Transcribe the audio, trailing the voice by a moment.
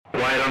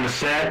Quiet on the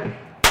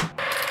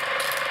set.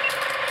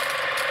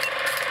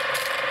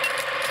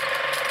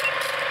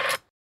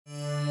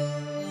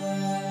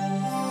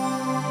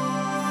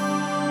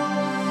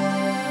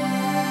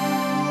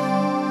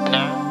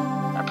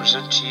 Now, I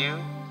present to you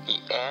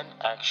the An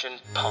Action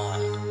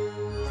Pod.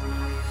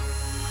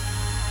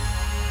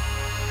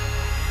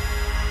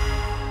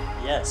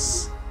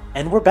 Yes,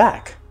 and we're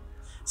back.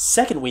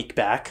 Second week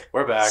back.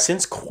 We're back.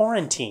 Since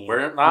quarantine.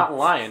 We're not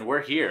lying.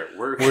 We're here.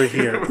 We're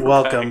here. we're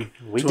Welcome back.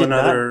 We to did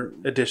another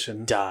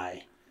edition.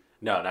 Die.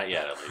 No, not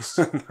yet, at least.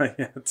 Not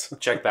yet.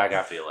 Check back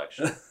after the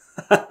election.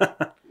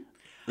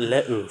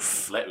 Le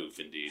ouf. Let oof,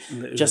 indeed.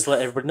 Just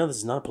let everybody know this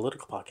is not a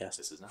political podcast.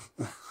 This is not.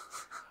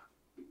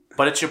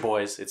 But it's your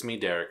boys. It's me,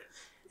 Derek.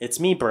 It's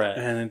me, Brett.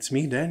 And it's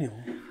me, Daniel.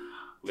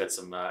 We got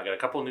some. I got a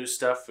couple new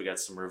stuff. We got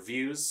some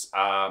reviews.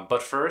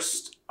 But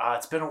first,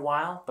 it's been a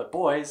while. But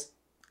boys,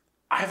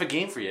 I have a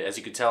game for you, as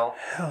you can tell.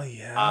 Hell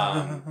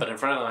yeah. But in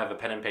front of them, I have a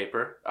pen and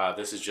paper.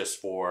 This is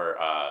just for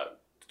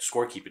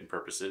scorekeeping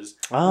purposes.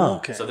 Oh,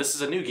 Okay. So this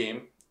is a new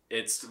game.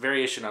 It's a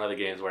variation on other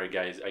games where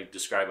I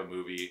describe a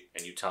movie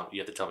and you have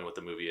to tell me what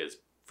the movie is.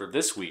 For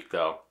this week,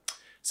 though,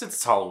 since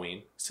it's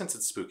Halloween, since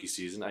it's spooky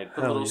season, I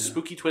put a little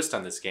spooky twist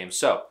on this game.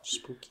 So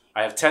spooky.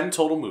 I have 10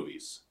 total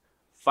movies.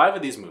 5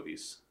 of these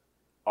movies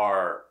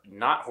are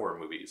not horror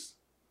movies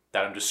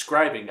that I'm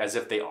describing as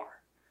if they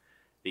are.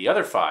 The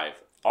other 5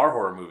 are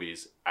horror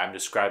movies I'm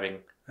describing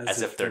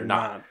as if they're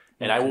not.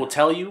 And I will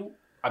tell you,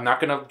 I'm not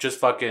going to just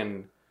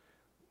fucking,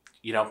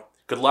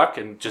 good luck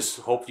and just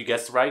hope you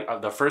guess right.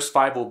 The first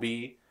 5 will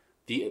be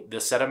the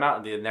set amount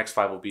and the next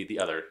 5 will be the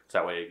other. So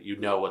that way you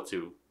know what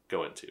to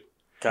go into.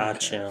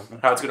 Gotcha. Okay.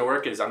 How it's going to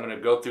work is I'm going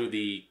to go through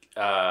the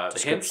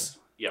hints.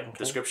 Yep, Okay.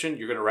 description.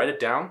 You're going to write it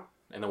down,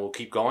 and then we'll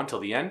keep going till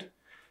the end.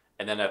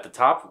 And then at the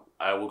top,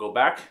 I will go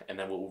back, and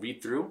then we'll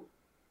read through,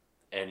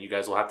 and you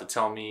guys will have to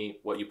tell me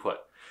what you put.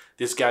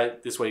 This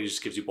way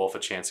just gives you both a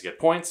chance to get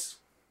points.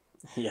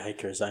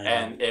 Yikers, I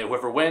am. And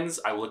whoever wins,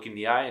 I will look in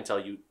the eye and tell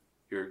you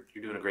you're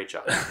doing a great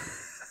job.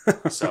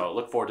 So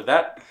look forward to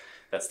that.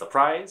 That's the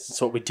prize.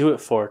 That's what we do it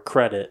for.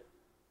 Credit.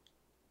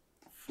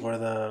 For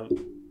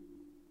the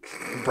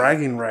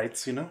bragging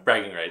rights,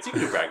 Bragging rights. You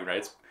can do bragging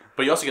rights.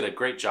 But you also get a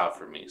great job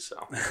from me.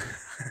 So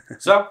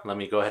let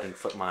me go ahead and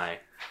flip to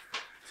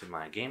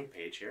my game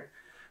page here.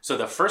 So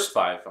the first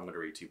 5 I'm going to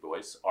read to you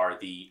boys are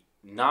the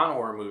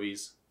non-horror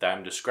movies that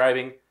I'm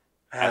describing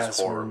as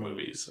horror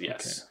movies.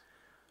 Yes. Okay.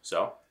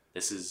 So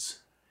this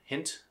is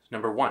hint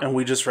number 1. And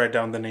we just write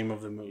down the name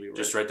of the movie, right?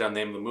 Just write down the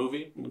name of the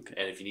movie. Okay.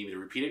 And if you need me to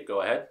repeat it,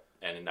 go ahead.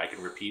 And I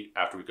can repeat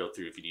after we go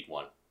through if you need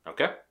one.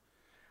 Okay?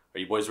 Are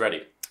you boys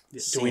ready?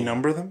 Do we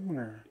number them?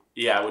 Or?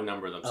 Yeah, I would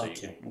number them so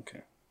Okay.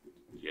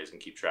 you guys can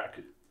keep track.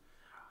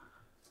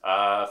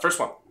 First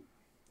one.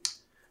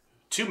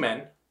 2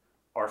 men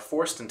are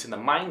forced into the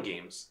mind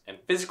games and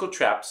physical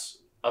traps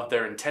of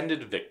their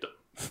intended victim.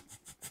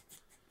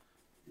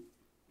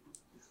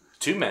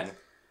 2 men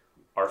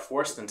are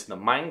forced into the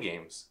mind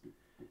games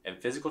and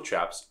physical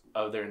traps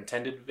of their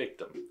intended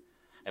victim.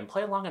 And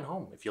play along at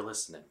home if you're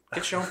listening.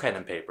 Get your own pen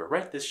and paper.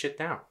 Write this shit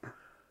down.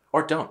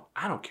 Or don't.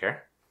 I don't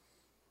care.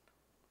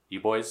 You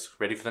boys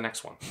ready for the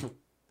next one?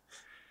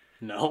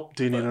 No.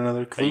 Do you need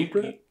another clue,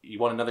 Brett? You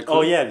want another clue?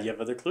 Oh, yeah. Do you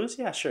have other clues?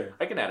 Yeah, sure.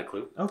 I can add a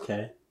clue.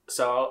 Okay.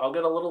 So I'll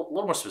get a little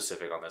more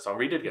specific on this. I'll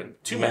read it again.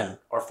 2 men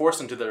are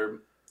forced into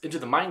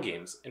the mind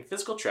games and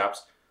physical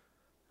traps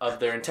of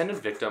their intended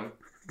victim,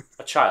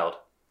 a child.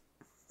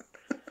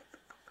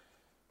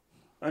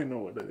 I know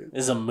what it is.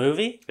 Is it a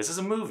movie? This is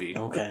a movie.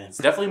 Okay. It's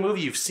definitely a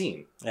movie you've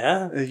seen.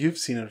 Yeah. You've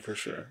seen it for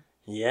sure.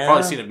 Yeah.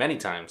 Probably seen it many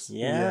times.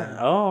 Yeah. Yeah.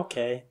 Oh,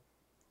 okay.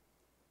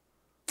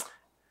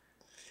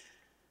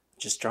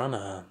 Just drawn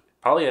a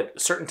Probably at a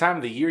certain time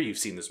of the year you've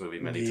seen this movie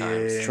many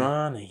times. Yeah.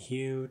 drawn a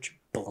huge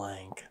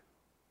blank.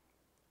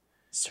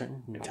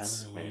 Certain Maybe time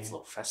it's, of maybe year. it's a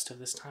little festive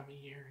this time of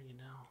year,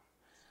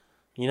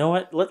 You know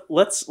what?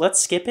 Let's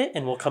skip it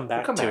and we'll come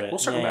back We'll come to back. it. We'll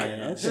circle back.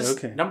 Yeah. This is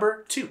Okay.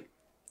 number 2.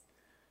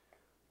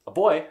 A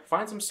boy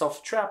finds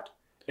himself trapped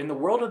in the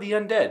world of the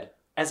undead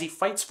as he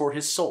fights for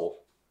his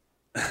soul.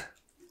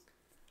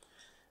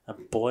 A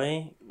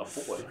boy A boy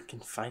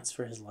fucking fights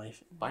for his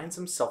life. finds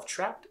himself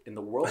trapped in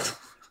the world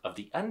of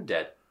the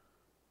undead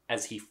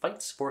as he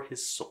fights for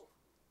his soul.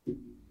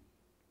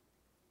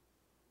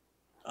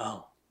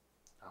 Oh,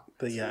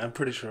 But yeah, I'm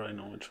pretty sure I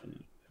know which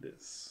one it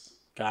is.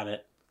 got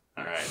it.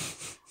 All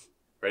right.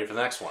 Ready for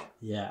the next one?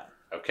 Yeah.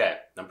 Okay.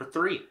 Number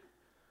 3.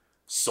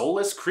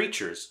 Soulless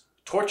creatures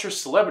torture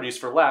celebrities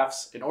for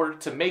laughs in order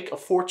to make a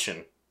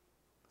fortune.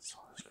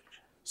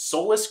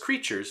 Soulless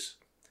creatures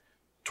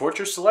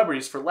torture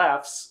celebrities for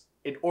laughs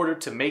in order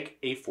to make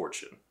a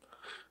fortune.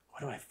 Why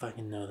do I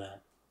fucking know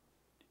that?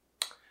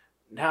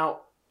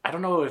 Now, I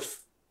don't know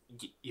if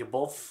you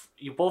both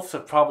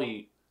have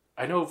probably.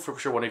 I know for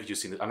sure one of you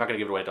has seen it. I'm not going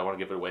to give it away. I don't want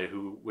to give it away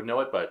who would know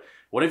it, but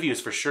one of you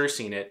has for sure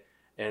seen it,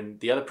 and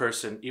the other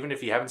person, even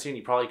if you haven't seen it,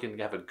 you probably can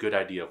have a good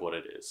idea of what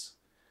it is.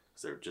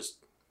 Because they're just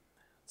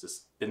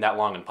been that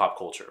long in pop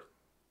culture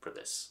for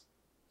this.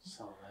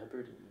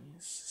 Celebrities.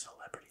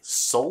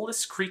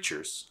 Soulless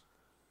creatures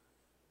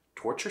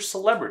torture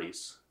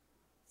celebrities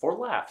for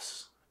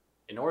laughs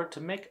in order to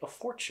make a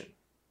fortune.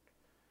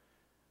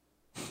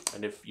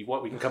 And if you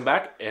want, we can come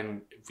back,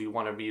 and if you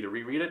want me to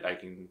reread it, I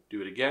can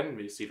do it again.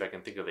 Maybe see if I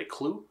can think of a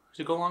clue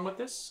to go along with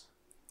this.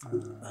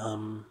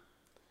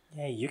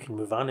 Yeah, you can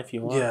move on if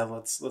you want. Yeah,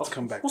 let's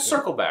come back. We'll to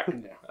circle back, Yeah.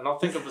 and I'll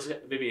think of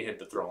maybe a hint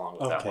to throw along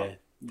with that one. Okay.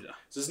 Yeah.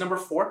 So this is number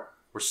 4.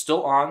 We're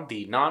still on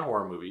the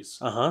non-horror movies.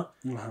 Uh-huh.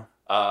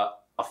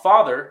 A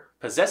father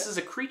possesses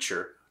a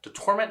creature to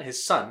torment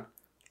his son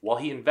while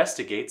he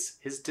investigates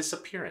his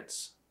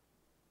disappearance.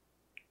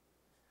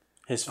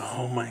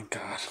 Oh my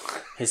god.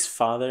 His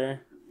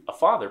father. A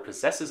father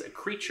possesses a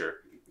creature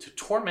to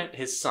torment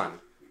his son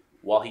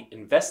while he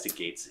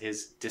investigates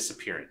his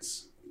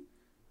disappearance.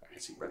 I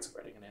see Brett's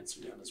writing an answer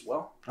down as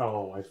well.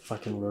 Oh, I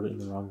fucking wrote it in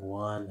the wrong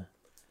one.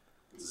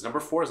 This is number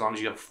 4. As long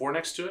as you have 4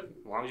 next to it,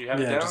 as long as you have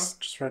it Yeah, down.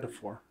 just write a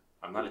 4.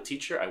 I'm not a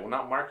teacher. I will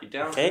not mark you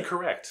down. Okay.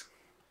 Incorrect.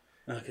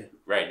 Okay.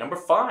 Right. Number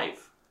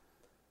 5.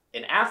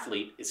 An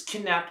athlete is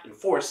kidnapped and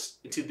forced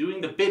into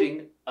doing the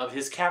bidding of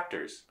his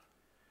captors.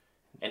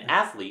 An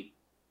athlete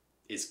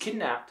is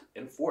kidnapped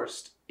and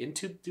forced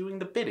into doing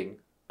the bidding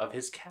of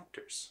his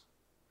captors.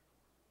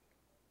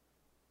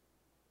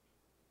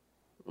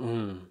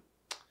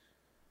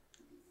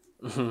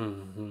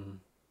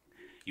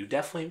 You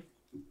definitely,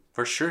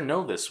 for sure,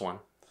 know this one.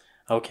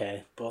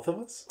 Okay. Both of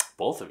us?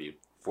 Both of you,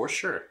 for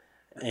sure.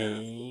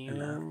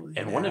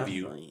 And one of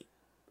you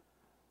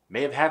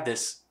may have had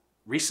this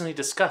recently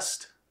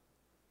discussed.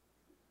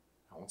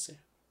 I won't say.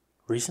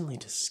 recently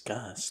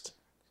discussed.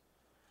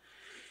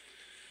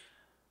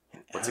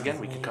 Once again,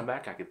 we can come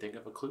back. I can think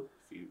of a clue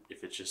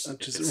if it's just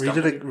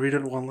read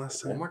it one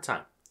last time. One more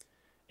time.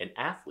 An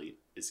athlete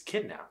is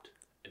kidnapped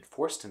and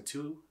forced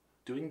into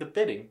doing the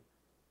bidding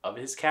of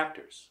his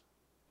captors.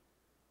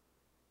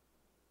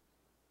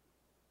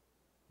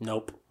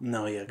 Nope.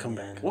 No, yeah, come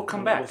back. We'll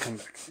come back. We'll come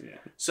back. Yeah.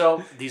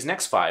 So these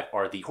next 5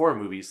 are the horror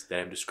movies that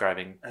I'm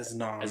describing As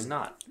non. as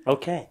not.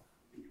 Okay.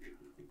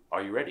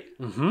 Are you ready?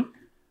 Mm-hmm.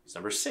 It's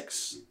number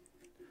 6.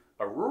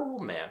 A rural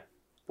man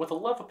with a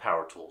love of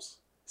power tools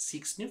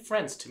seeks new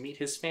friends to meet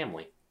his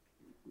family.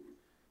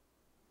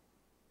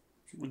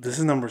 This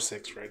is number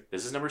 6, right?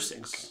 This is number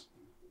 6.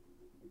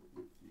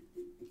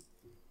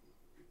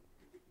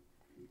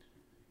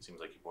 Seems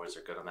like you boys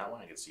are good on that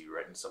one. I can see you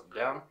writing something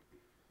down.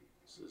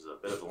 This is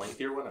a bit of a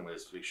lengthier one. I'm going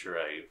to make sure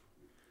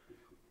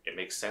it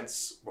makes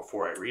sense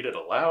before I read it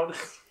aloud.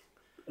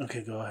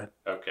 Okay, go ahead.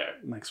 Okay.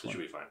 Next So one.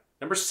 should be fine.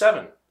 Number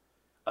 7.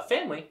 A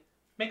family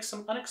makes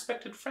some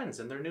unexpected friends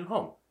in their new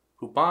home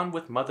who bond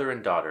with mother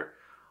and daughter,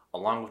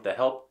 along with the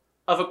help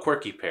of a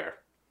quirky pair.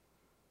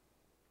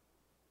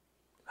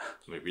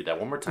 Let me read that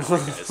one more time,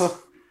 guys.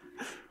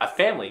 A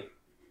family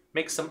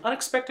makes some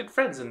unexpected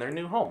friends in their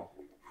new home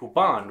who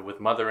bond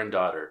with mother and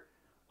daughter,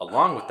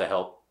 along with the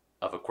help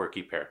of a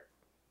quirky pair.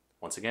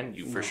 Once again,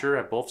 you for sure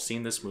have both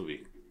seen this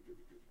movie.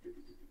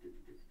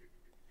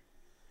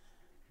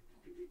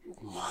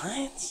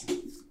 What?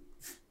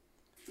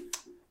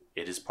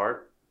 It is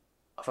part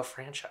of a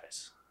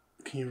franchise.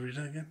 Can you read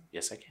it again?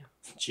 Yes, I can.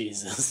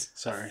 Jesus.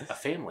 Sorry. A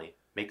family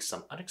makes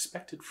some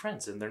unexpected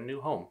friends in their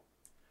new home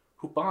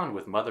who bond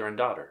with mother and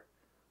daughter,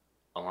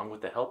 along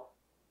with the help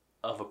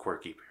of a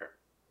quirky pair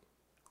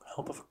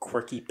Help of a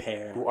quirky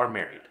pair. who are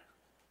married.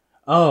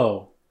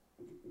 Oh.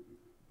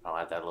 I'll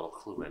add that little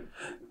clue in.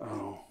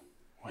 Oh,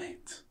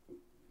 wait.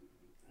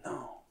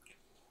 No.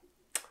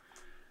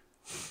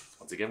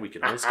 Once again, we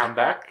can always come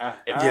back.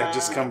 Yeah,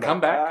 just come Come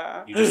back.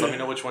 back. You just let me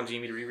know which ones you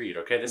need me to reread,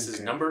 okay? This is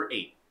Okay. number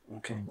 8.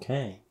 Okay.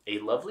 Okay. A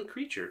lovely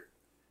creature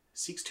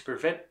seeks to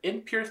prevent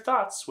impure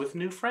thoughts with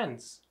new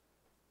friends.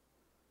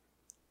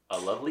 A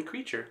lovely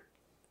creature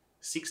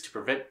seeks to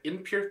prevent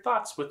impure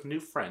thoughts with new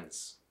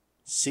friends.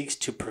 Seeks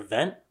to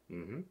prevent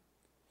Mm-hmm.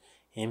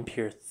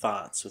 impure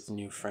thoughts with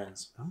new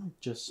friends.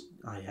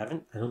 I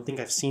don't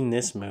think I've seen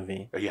this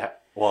movie. Yeah.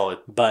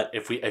 Well, But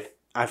if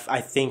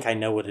I think I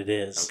know what it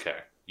is. okay,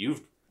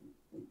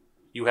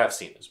 you have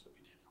seen this movie,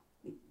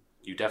 Daniel.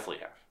 You definitely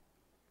have.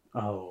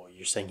 Oh,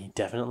 you're saying he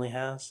definitely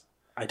has?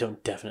 I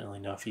don't definitely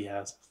know if he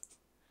has.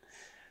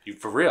 You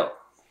for real?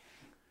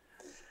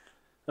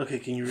 Okay,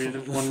 can you read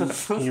it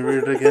Can you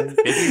read it again?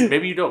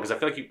 Maybe you don't, because I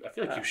feel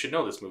like you should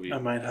know this movie. I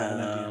might have an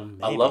idea.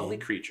 Maybe. A lovely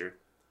creature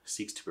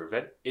seeks to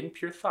prevent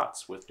impure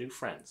thoughts with new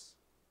friends.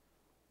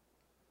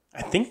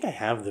 I think I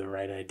have the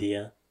right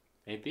idea.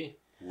 Maybe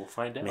we'll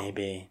find out.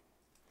 Maybe.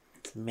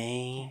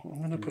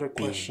 I'm gonna put a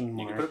question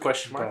mark. You can put a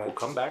question mark. but- We'll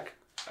come back.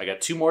 I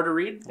got 2 more to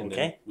read, and then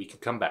Okay. we can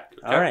come back.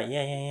 Okay? All right.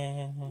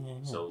 Yeah.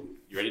 So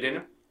you ready,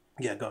 Daniel?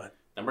 Yeah, go ahead.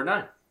 Number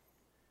 9.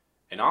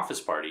 An office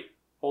party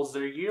holds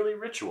their yearly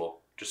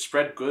ritual to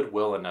spread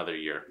goodwill another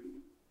year.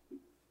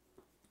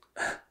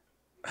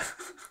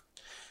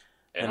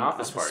 An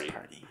office party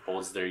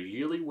holds their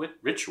yearly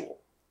ritual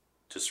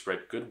to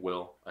spread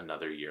goodwill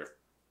another year.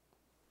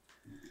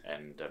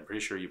 And I'm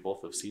pretty sure you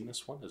both have seen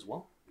this one as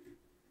well.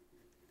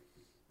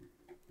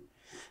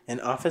 An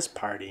office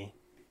party.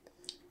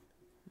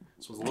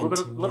 This was a little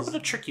bit of a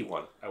tricky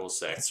one, I will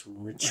say. That's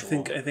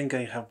ritual. I think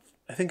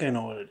I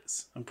know what it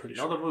is. I'm pretty If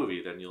you know sure. the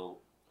movie, then you'll...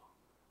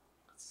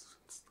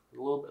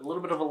 A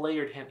little bit of a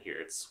layered hint here.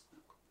 It's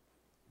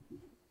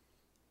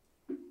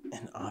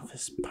An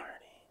office party.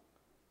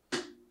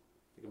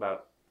 think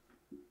about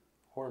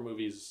horror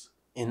movies.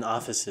 In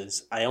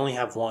offices. I only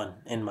have one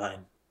in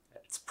mind.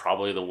 It's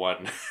probably the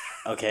one.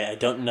 Okay, I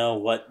don't know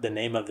what the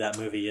name of that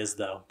movie is,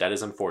 though. That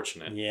is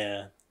unfortunate.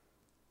 Yeah.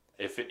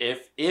 If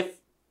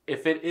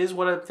it is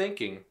what I'm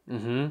thinking,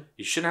 Mm-hmm.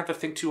 you shouldn't have to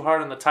think too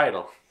hard on the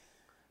title.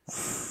 I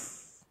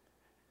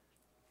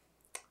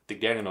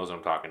think Daniel knows what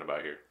I'm talking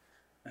about here.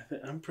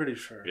 I'm pretty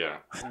sure. Yeah.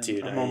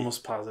 Dude, I'm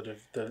almost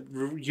positive. The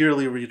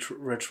yearly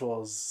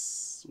ritual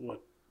is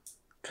what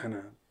kind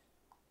of...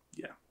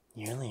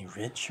 Yearly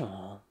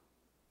ritual.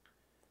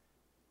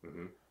 Mm-hmm.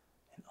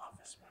 An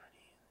office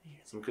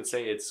party. Some could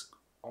say it's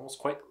almost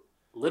quite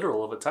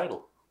literal of a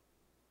title.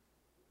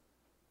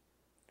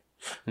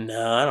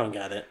 No, I don't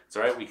got it. It's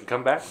all right. We can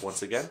come back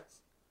once again.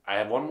 I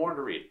have one more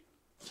to read.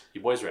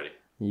 You boys ready?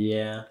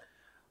 Yeah.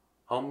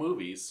 Home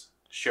movies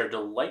share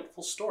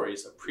delightful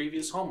stories of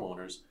previous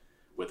homeowners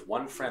with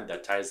one friend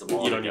that ties them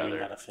all You don't together. even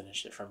gotta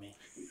finish it for me.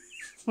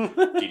 Do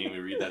you need me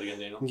to read that again,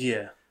 Daniel?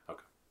 Yeah.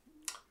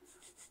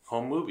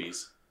 Home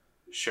movies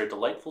share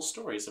delightful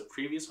stories of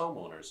previous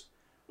homeowners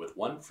with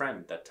one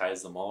friend that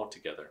ties them all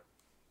together.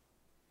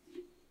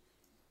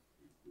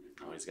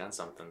 Oh, he's got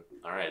something.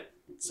 All right.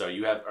 So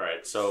you have. All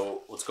right.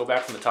 So let's go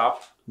back from the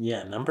top.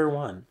 Yeah, number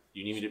one.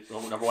 You need me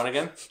to number one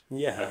again?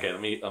 Yeah. Okay.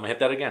 Let me hit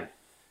that again.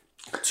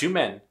 Two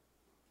men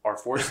are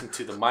forced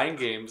into the mind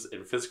games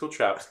and physical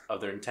traps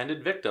of their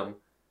intended victim,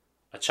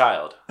 a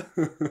child.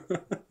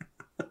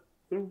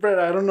 Brett,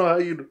 I don't know how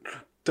you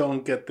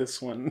don't get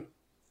this one.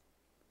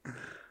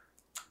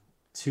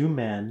 Two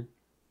men.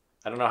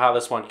 I don't know how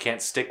this one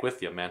can't stick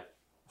with you, man.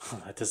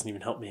 That doesn't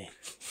even help me.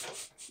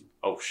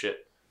 Oh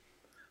shit!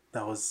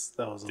 That was.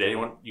 Did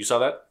anyone? You saw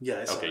that? Yeah,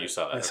 I saw Okay, it. you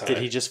saw that. I saw Did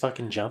it. he just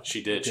fucking jump?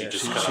 She did. Yeah, She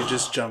she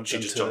just jumped. She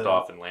just into jumped the-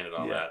 off and landed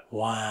on Yeah. that.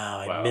 Wow,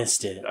 I Wow.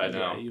 missed it. I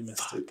know. Yeah, you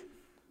missed it.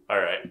 All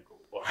right.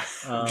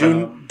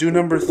 Do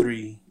number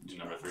 3. Do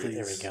number 3. Please.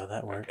 There we go.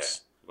 That Okay.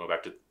 works. Go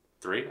back to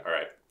 3. All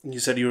right. You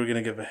said you were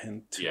gonna give a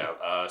hint. Too. Yeah.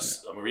 I'm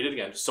gonna read it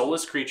again.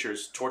 Soulless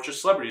creatures torture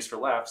celebrities for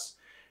laughs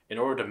in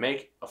order to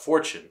make a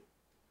fortune.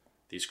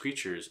 These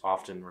creatures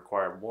often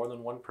require more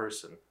than one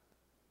person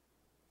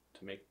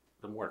to make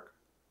them work.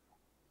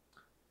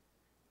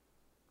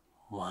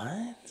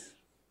 What?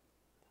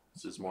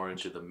 This is more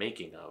into the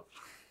making of.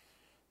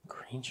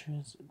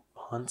 Creatures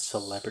hunt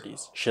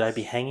celebrities. Should I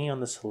be hanging on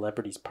the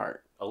celebrities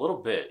part? A little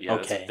bit. Yeah.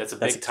 Okay. That's a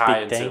That's big a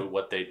tie big into thing.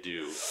 what they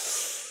do.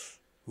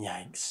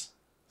 Yikes.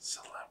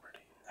 Celebrity.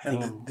 I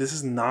think And this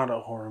is not a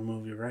horror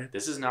movie, right?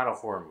 This is not a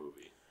horror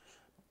movie.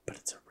 But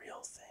it's a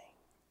real thing.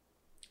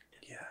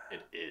 Yeah.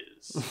 It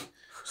is.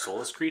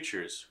 Soulless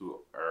creatures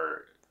who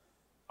are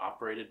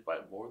operated by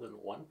more than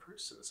one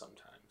person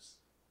sometimes.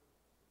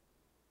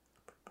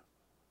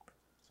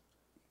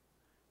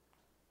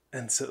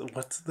 And so,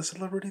 what's the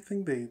celebrity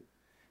thing?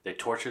 They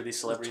torture these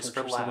celebrities for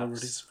torture laughs,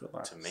 celebrities for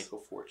laughs. to make a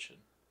fortune.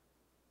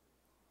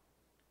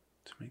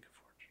 To make a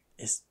fortune.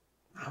 Is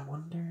I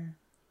wonder.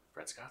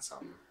 Brett's got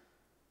something.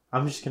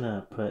 I'm just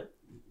gonna put.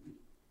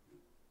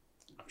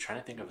 I'm trying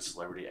to think of a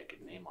celebrity I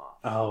could name off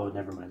Oh,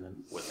 never mind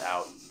then.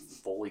 without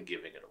fully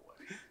giving it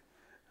away.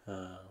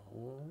 Uh,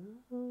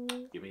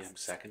 Give me a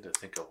second to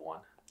think of one.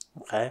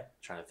 okay.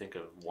 Trying to think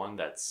of one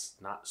that's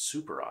not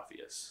super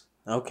obvious.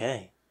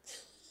 Okay.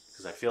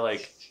 Because I feel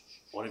like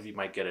one of you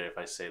might get it if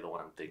I say the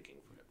one I'm thinking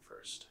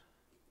first.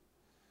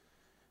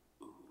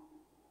 Ooh.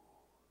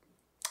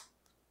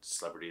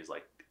 Celebrities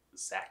like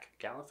Zach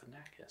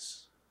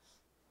Galifianakis.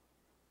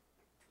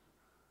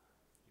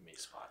 You may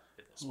spot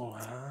it this one.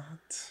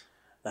 What?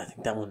 I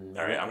think that one.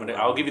 All right,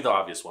 I'll give you the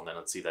obvious one then.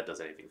 Let's see if that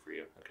does anything for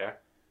you. Okay.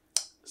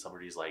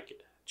 Celebrities like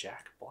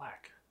Jack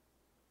Black.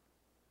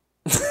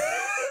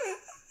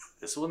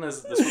 This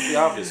was the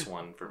obvious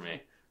one for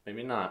me.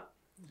 Maybe not.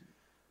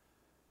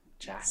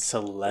 Jack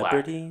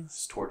Celebrities? Black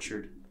is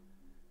tortured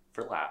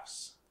for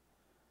laughs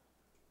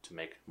to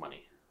make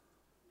money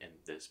in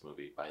this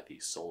movie by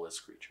these soulless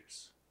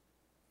creatures.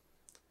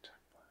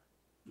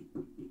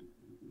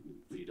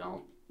 If you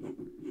don't,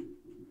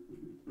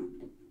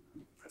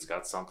 Fred's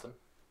got something.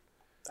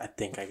 I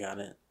think I got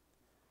it.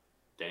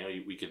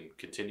 Daniel, we can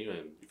continue,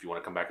 and if you want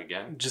to come back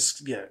again,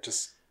 Just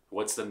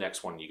what's the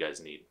next one you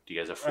guys need? Do you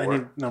guys have I 4?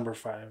 need number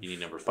 5. You need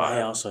number I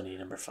 5. also need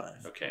number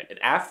 5. Okay, an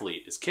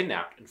athlete is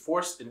kidnapped and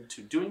forced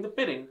into doing the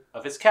bidding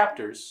of his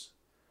captors.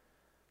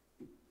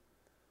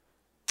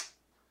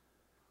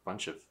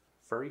 Bunch of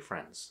furry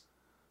friends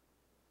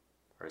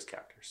are his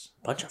captors.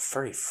 Bunch of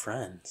furry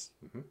friends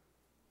Mhm.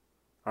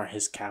 are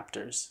his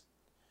captors.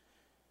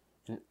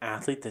 An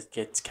athlete that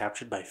gets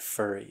captured by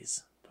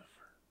furries.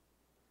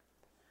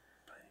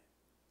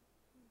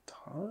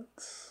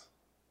 Dogs?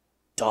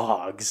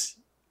 Dogs.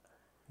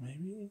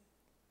 Maybe?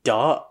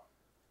 Dog.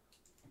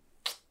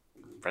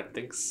 Fred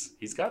thinks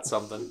he's got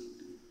something.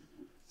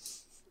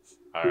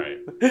 All right,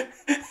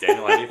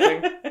 Daniel,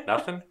 anything?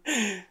 Nothing?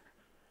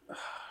 Oh,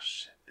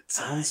 shit. It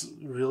sounds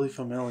really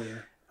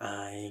familiar.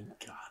 I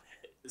got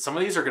it. some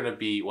of these are gonna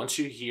be once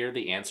you hear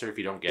the answer. If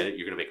you don't get it,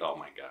 you're gonna be like, "Oh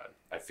my god!"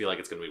 I feel like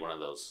it's gonna be one of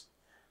those.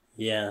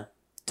 Yeah,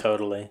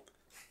 totally.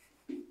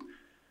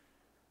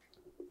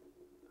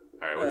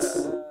 All right,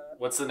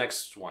 what's the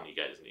next one you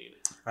guys need?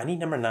 I need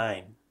number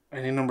 9.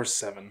 I need number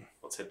 7.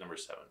 Let's hit number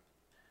 7.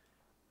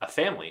 A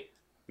family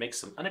makes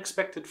some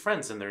unexpected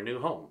friends in their new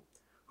home,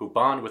 who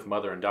bond with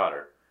mother and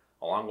daughter,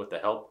 along with the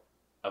help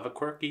of a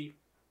quirky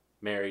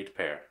married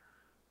pair.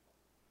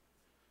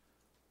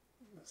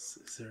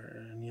 Is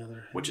there any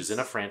other? Which is in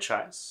a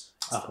franchise.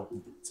 Oh.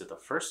 It's the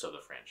first of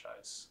the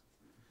franchise.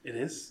 It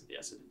is.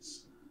 Yes, it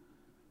is.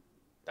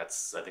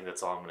 I think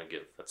that's all I'm gonna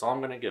give. That's all I'm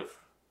gonna give.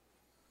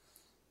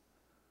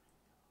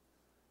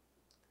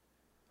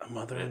 A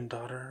mother and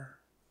daughter.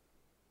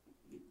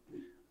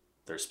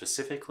 They're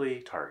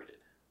specifically targeted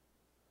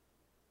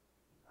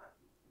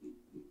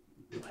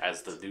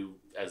as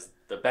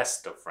the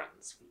best of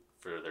friends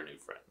for their new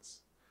friends.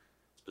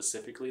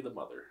 Specifically, the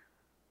mother.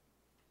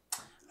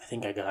 I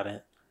think I got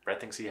it. Brett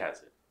thinks he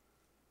has it,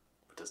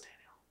 but does Daniel?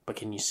 But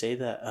can you say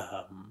that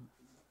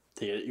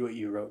what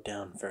you wrote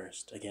down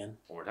first again,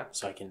 One more time.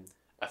 so I can?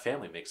 A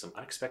family makes some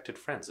unexpected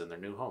friends in their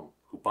new home,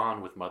 who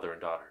bond with mother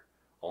and daughter,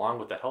 along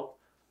with the help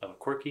of a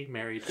quirky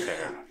married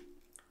pair.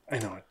 I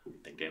know it.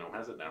 I think Daniel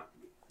has it now.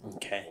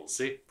 Okay. We'll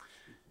see.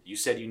 You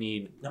said you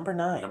need Number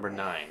 9. number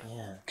 9.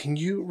 Yeah. Can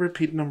you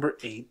repeat number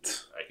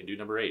 8? I can do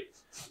number 8.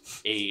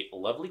 A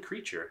lovely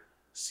creature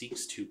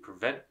seeks to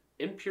prevent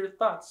impure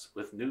thoughts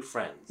with new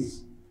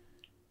friends,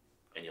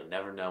 and you'll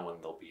never know when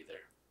they'll be there.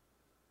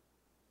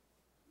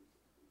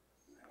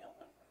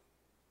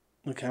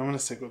 Okay, I'm gonna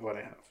stick with what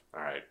I have.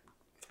 All right.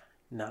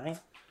 9.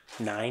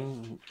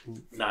 9.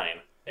 9.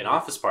 An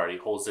office party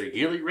holds their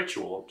yearly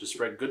ritual to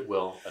spread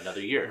goodwill another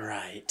year.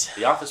 Right.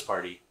 The office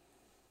party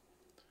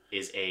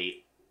is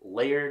a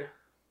layered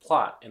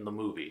plot in the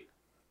movie.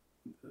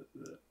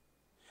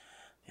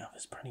 The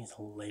Office Party is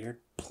a layered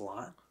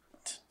plot.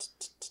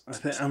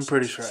 I'm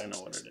pretty sure I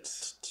know what it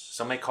is.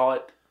 Some may call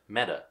it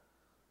meta.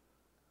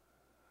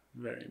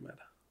 Very meta.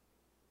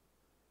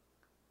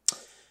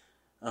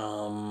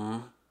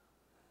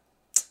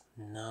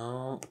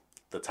 No.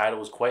 The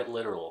title is quite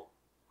literal.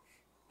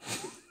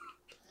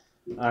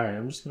 All right,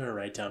 I'm just gonna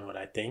write down what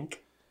I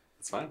think.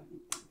 It's fine.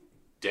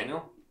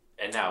 Daniel?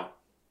 And now,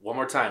 one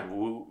more time.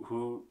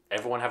 Who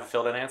everyone have a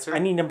filled in answer? I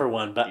need number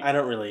 1, but I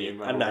don't really. You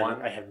need I'm number not.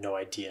 1? I have no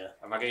idea.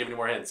 I'm not going to give any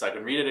more hints. I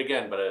can read it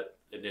again, but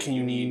Can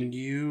you need...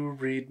 you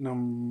read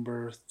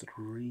number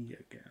 3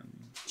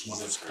 again?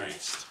 Jesus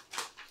Christ.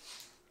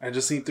 I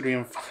just need 3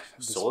 and 5. at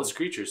this Soulless point.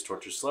 creatures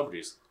torture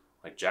celebrities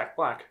like Jack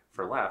Black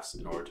for laughs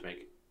in order to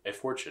make a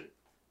fortune.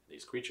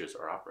 These creatures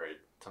are operated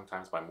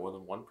sometimes by more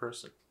than one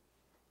person.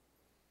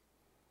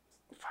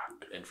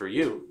 Fuck. And for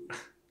you,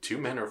 2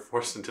 men are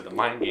forced into the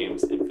mind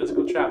games and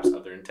physical traps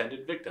of their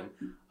intended victim,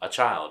 a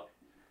child,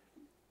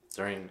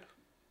 during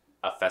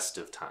a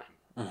festive time.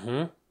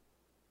 Mm-hmm.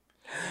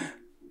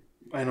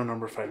 I know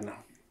number 5 now.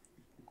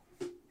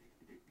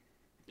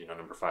 You know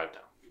number 5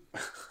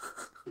 now.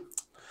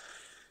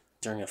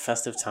 During a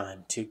festive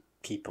time, 2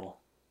 people,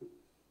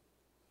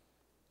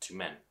 2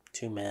 men.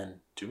 2 men,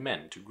 2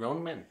 men. 2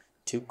 grown men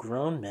 2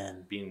 grown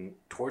men. being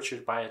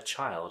tortured by a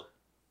child.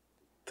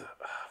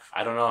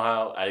 I don't know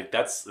how.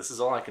 This is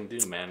all I can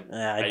do, man.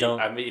 I don't.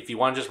 I mean, if you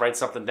want to just write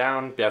something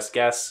down, best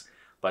guess.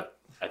 But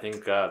I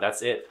think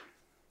that's it.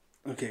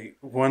 Okay,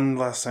 one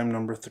last time,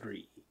 number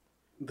 3.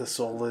 The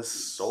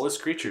soulless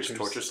Creatures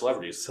torture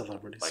celebrities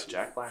celebrities. like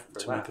Jack Black for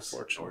To make a laughs,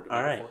 fortune. in order to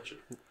All make a right. fortune.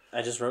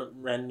 I just wrote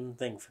random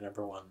thing for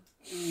number 1.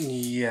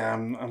 Yeah,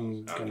 I'm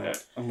gonna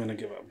Okay.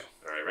 give up.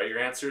 All right, write your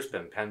answers.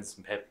 Pens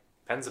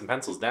and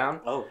pencils down.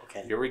 Oh,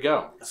 okay. Here we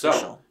go. So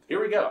Official. here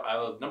we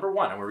go. Number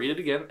 1. I'm gonna read it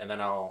again, and then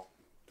I'll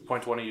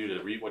point to one of you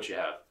to read what you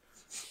have.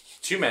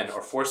 2 men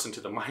are forced into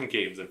the mind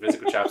games and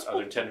physical traps of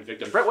their intended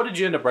victim. Brett, what did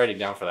you end up writing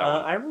down for that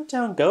one? I wrote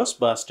down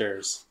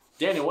Ghostbusters.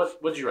 Daniel,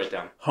 what did you write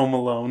down? Home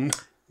Alone.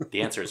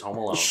 The answer is Home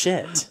Alone.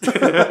 Shit.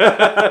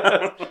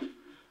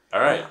 All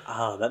right.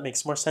 Oh, that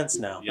makes more sense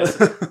now. Yes.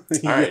 All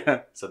right.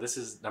 Yeah. So this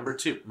is number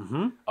 2.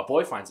 Mm-hmm. A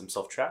boy finds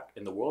himself trapped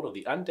in the world of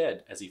the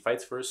undead as he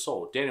fights for his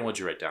soul. Daniel, what'd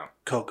you write down?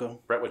 Coco.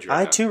 Brett, what'd you write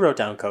I down? too wrote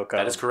down Coco.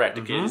 That is correct.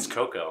 Okay, Mhm. it is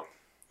Coco.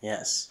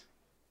 Yes.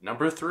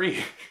 Number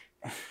 3.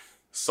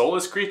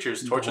 Soulless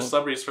creatures torture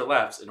celebrities for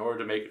laughs in order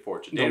to make a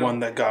fortune. The Daniel, one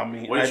that got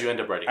me. what did you end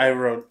up writing? I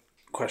wrote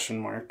question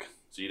mark.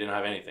 So you didn't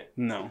have anything.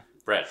 No.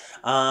 Brett.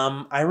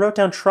 I wrote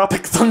down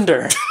Tropic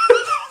Thunder.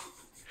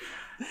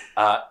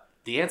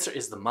 The answer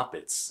is the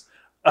Muppets.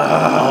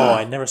 Oh,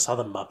 I never saw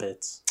the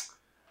Muppets.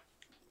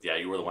 Yeah,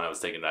 you were the one I was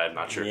thinking. I'm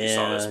not sure if you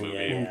saw this movie.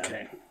 Yeah.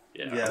 Okay.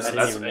 Yeah, Yeah, I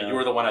didn't even know. you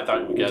were the one I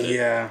thought would get it.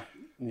 Yeah.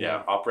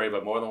 Yeah, operated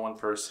by more than one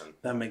person.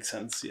 That makes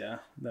sense. Yeah,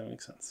 that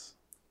makes sense.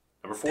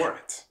 Number 4. Damn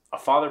it. A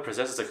father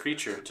possesses a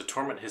creature to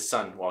torment his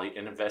son while he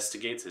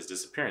investigates his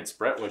disappearance.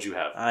 Brett, what'd you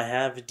have? I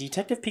have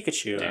Detective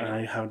Pikachu. Daniel.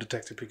 I have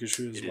Detective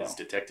Pikachu as It well. is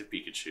Detective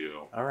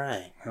Pikachu. All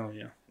right. Hell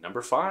yeah.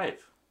 Number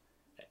 5.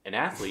 An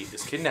athlete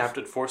is kidnapped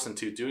and forced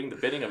into doing the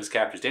bidding of his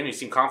captors. Daniel, you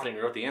seem confident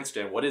you wrote the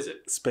answer, Dan. What is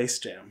it? Space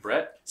Jam.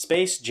 Brett?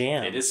 Space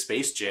Jam. It is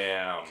Space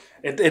Jam.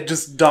 It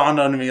just dawned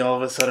on me all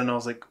of a sudden. I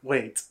was like,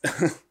 wait.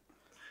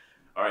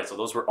 All right, so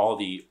those were all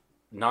the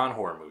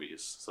non-horror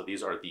movies. So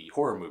these are the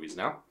horror movies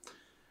now.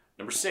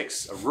 Number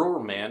 6, a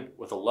rural man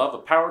with a love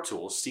of power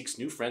tools seeks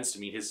new friends to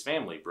meet his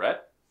family.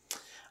 Brett?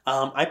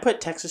 I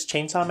put Texas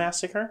Chainsaw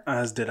Massacre.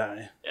 As did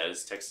I.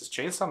 As Texas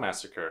Chainsaw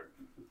Massacre.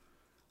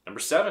 Number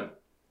 7,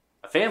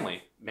 a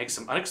family makes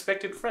some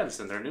unexpected friends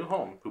in their new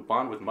home who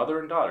bond with mother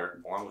and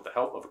daughter along with the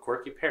help of a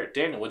quirky pair.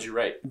 Daniel, what'd you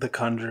write? The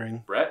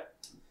Conjuring. Brett?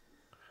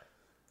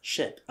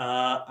 Shit.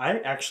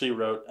 I actually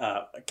wrote.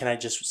 Can I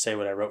just say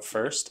what I wrote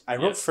first? I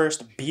wrote Yes.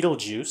 first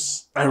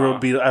Beetlejuice. I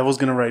wrote I was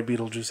gonna write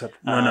Beetlejuice.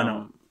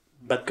 No.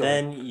 But Go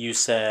then you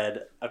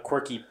said a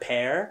quirky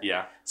pair.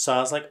 Yeah. So I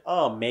was like,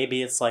 oh,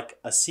 maybe it's like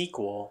a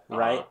sequel,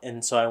 right?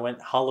 And so I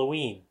went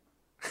Halloween.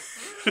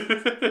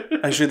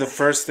 Actually, the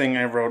first thing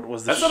I wrote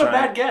was the. That's not a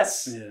bad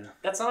guess. Yeah.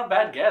 That's not a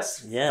bad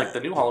guess. Yeah. Like the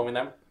new Halloween,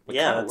 that would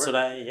Yeah, kinda that's work.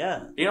 what I.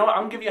 Yeah. You know what?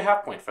 I'm gonna give you a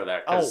half point for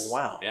that. 'cause- Oh,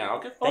 wow. Yeah, I'll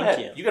give. Go Thank ahead.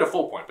 you. You get a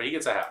full point, but he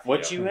gets a half.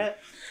 What Yeah. you at?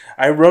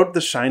 I wrote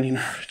The Shining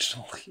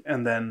originally,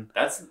 and then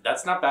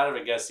That's not bad of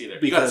a guess either.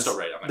 You got because still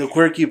right on that. the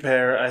quirky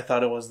pair, I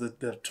thought it was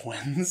the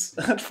twins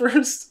at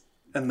first,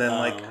 and then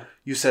like Oh.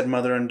 you said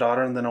mother and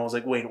daughter, and then I was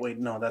like, wait,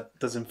 no, that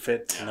doesn't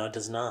fit. No, it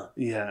does not.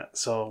 Yeah,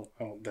 so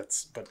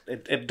but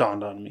it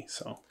dawned on me.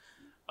 So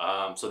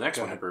So the next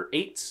one, number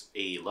 8,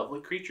 a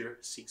lovely creature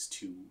seeks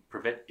to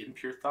prevent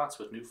impure thoughts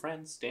with new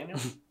friends. Daniel,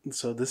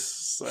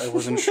 this I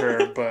wasn't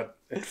sure, but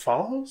it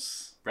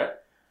follows.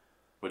 Brett,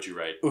 what'd you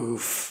write?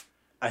 Oof.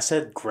 I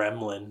said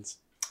Gremlins.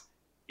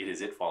 It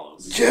is It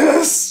Follows.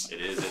 Yes. It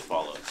is It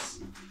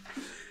Follows.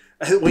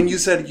 When you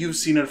said you've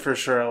seen it for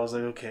sure, I was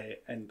like, okay,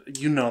 and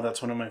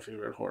that's one of my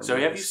favorite horror. So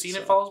movies, have you seen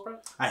It Follows,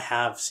 Brett? I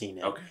have seen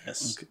it. Okay.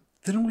 Yes. Okay.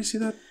 Didn't we see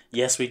that?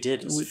 Yes, we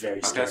did. It was very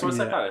Okay, scary. so what's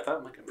that Yeah. about? I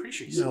thought, I'm pretty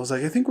sure you Yeah, said I was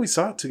like, I think we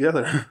saw it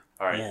together.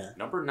 All right, Yeah.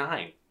 number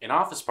 9. An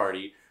office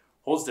party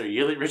holds their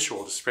yearly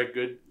ritual to spread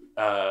good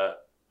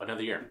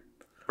another year.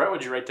 Brett,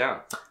 what'd you write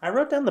down? I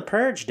wrote down The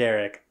Purge,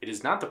 Derek. It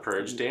is not The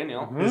Purge,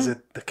 Daniel. Mhm. Is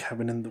it The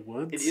Cabin in the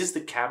Woods? It is The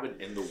Cabin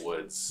in the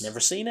Woods. Never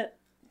seen it.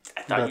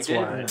 I thought That's you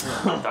did. why.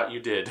 I thought you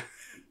did.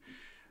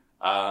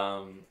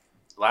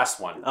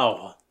 Last one.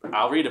 Oh,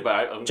 I'll read it,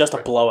 but just a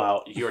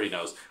blowout. He already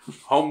knows.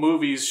 Home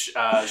movies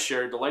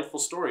share delightful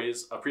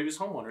stories of previous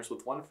homeowners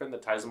with one friend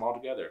that ties them all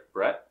together.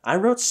 Brett, I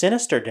wrote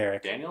Sinister,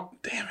 Derek. Daniel,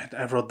 Damn it!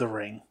 I wrote The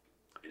Ring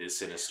it is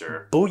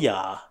sinister.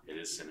 Booyah. It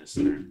is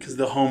sinister. because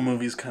the home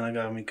movies kind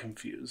of got me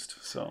confused.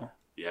 So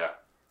Yeah.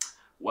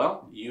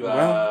 Well, you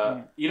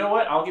Well, you know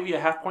what? I'll give you a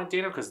half point,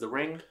 Daniel, because The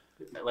Ring,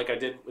 like I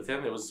did with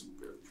him, it was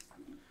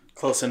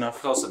close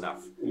enough. close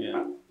enough.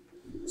 Yeah.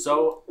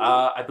 So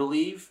I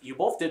believe you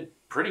both did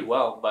pretty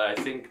well, but I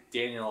think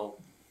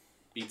Daniel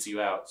beats you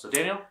out. So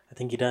Daniel, I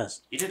think he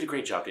does. you did a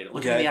great job, Daniel.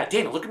 Look Yeah. at me in the eye.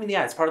 Daniel, look at me in the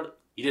eye. It's part of the...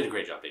 You did a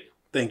great job, Daniel.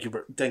 Thank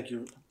you, Thank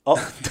you.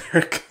 Oh.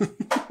 Derek.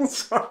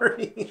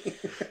 Sorry.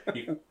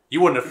 You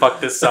wouldn't have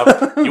fucked this up.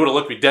 You would have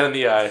looked me dead in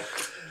the eye.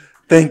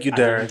 Thank you, I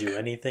Derek. didn't do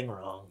anything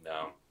wrong.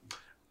 No.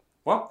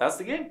 Well, that's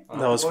the game.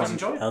 That was You boys fun.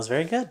 enjoyed it? That was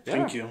very good. Yeah.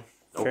 Thank you.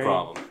 No Very-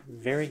 problem.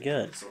 Very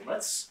good. So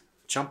let's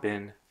jump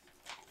in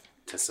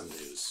to some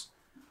news.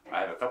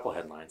 I have a couple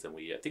headlines, and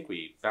I think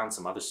we found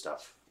some other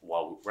stuff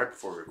right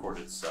before we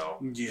recorded. So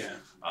Yeah.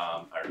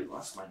 I already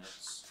lost my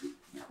notes.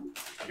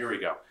 Here we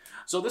go.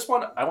 So this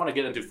one I want to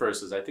get into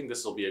first, is I think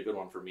this will be a good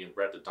one for me and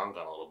Brett to dunk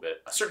on a little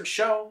bit. A certain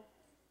show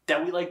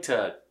that we like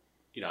to,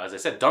 as I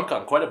said, dunk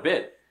on quite a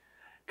bit,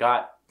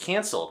 got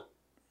canceled.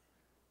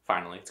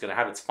 Finally, it's gonna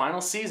have its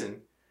final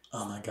season.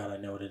 Oh my god, I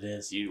know what it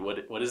is.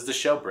 What is the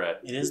show, Brett?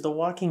 It is The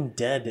Walking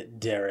Dead,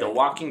 Derek. The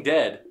Walking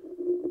Dead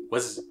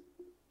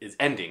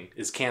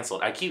is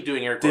canceled. I keep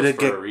doing air quotes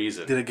for a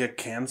reason. Did it get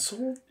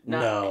canceled?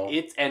 No.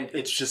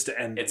 It's just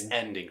ending. It's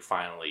ending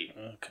finally.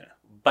 Okay.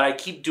 But I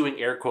keep doing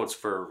air quotes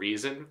for a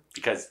reason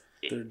because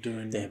They're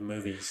doing. They have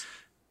movies.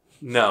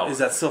 no, Is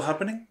that still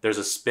happening?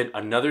 there's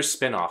another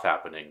spin-off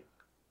happening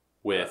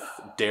with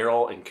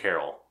Daryl and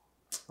Carol.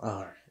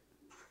 All right.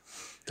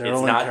 Daryl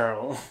and not-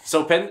 Carol.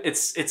 So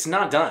it's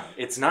not done.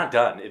 It's not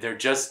done. They're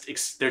just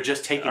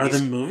taking Are these,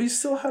 the movies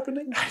still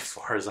happening? as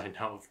far as I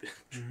know,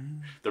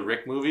 the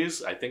Rick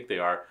movies. I think they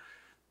are.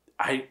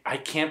 I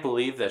can't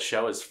believe that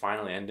show is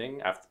finally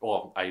ending.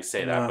 Well, I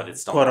say that, but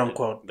it's still quote not.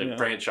 unquote, The yeah.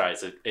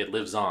 franchise it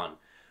lives on.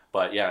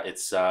 But yeah,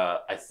 it's I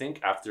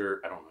think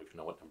after I don't even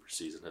know what number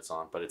season it's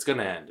on, but it's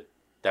gonna end.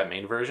 That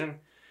main version.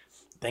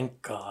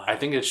 Thank God. I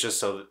think it's just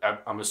so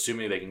that I'm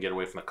assuming they can get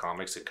away from the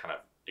comics and kind of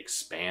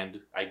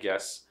expand, I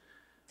guess.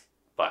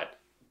 But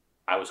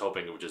I was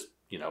hoping it would just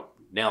nail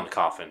in the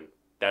coffin.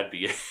 That'd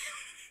be it.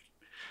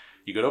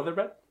 You good over there,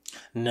 Brett?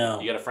 no.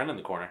 You got a friend in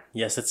the corner.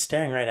 Yes, it's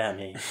staring right at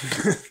me.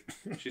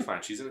 She's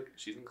fine. She's in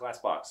a glass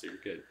box, so you're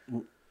good.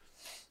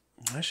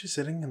 Why is she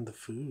sitting in the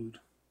food?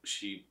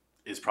 She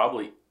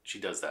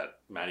does that.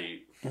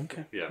 Maddie,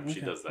 Okay. yeah,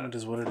 she does that. It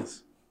is what it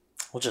is.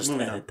 We'll just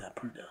Moving edit on. that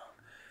part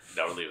out.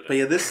 No, we'll leave it. But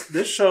yeah,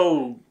 this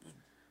show,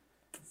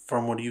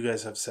 from what you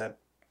guys have said,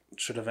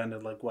 should have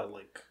ended like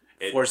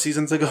 4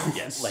 seasons ago.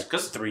 Yes, Like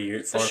because 3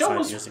 years, the 4 or show 5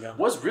 was, years ago.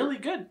 was really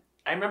good.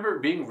 I remember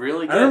it being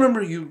really good. I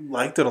remember you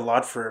liked it a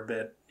lot for a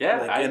bit.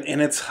 Yeah, like,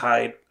 in its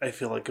height, I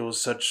feel like it was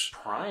such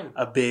Prime.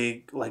 a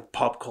big like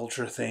pop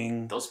culture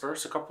thing. Those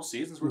first a couple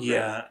seasons were great.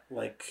 Yeah,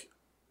 like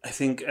I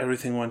think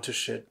everything went to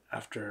shit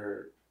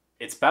after.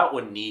 It's about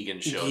when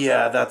Negan shows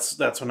Yeah, up. that's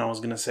what I was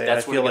gonna say.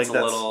 That's I when feel it like gets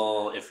that's a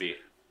little iffy.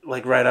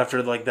 like right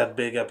after like that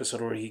big episode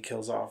where he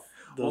kills off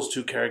those Well-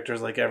 two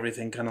characters. Like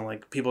everything kind of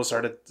like people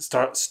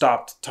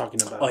stopped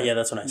talking about. Oh it. yeah,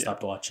 that's when I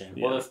stopped watching.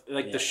 Well, if,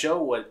 like Yeah. the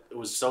show, what it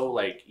was so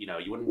like you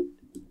wouldn't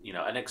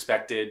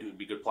unexpected. It would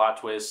be good plot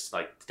twists.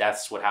 Like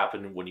that's what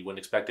happened when you wouldn't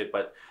expect it.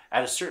 But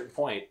at a certain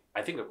point,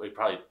 I think we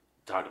probably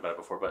talked about it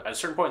before. But at a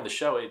certain point in the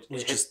show, it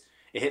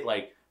hit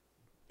like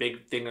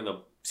big thing in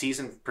the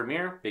season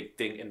premiere, big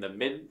thing in the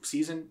mid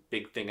season,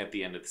 big thing at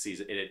the end of the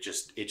season, and it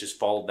just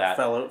followed that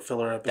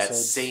filler episodes. that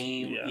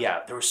same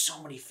there were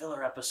so many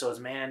filler episodes,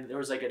 man. There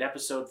was like an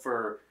episode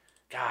for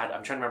God,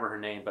 I'm trying to remember her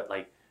name, but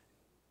like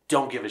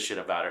don't give a shit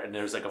about her. And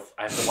there's like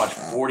I have to watch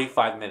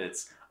 45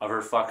 minutes of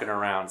her fucking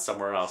around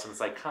somewhere else, and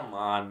it's like, come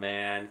on,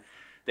 man.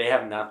 They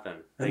have nothing.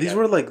 And these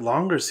were like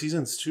longer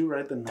seasons too,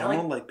 right? Than They're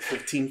normal, like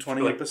 15,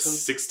 20 like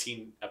episodes.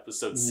 16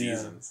 episode Yeah.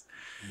 seasons.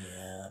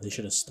 Yeah, they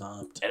should have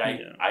stopped. And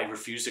Yeah. I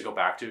refuse to go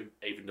back to,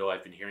 even though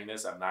I've been hearing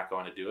this, I'm not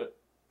going to do it.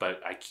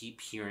 But I keep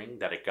hearing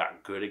that it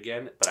got good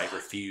again, but I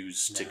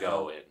refuse to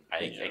go in. I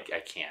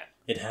can't.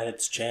 It had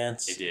its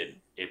chance. It did.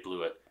 It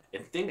blew it.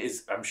 And the thing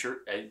is, I'm sure,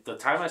 the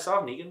time I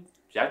saw Negan,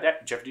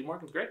 that Jeffrey D.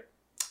 Morgan's great.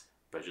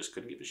 But I just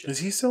couldn't give a shit. Is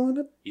he still in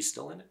it? He's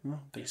still in it. Oh,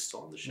 He's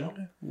still on the show.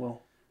 okay.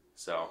 Well,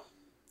 So,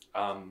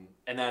 and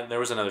then there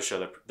was another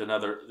show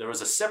there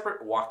was a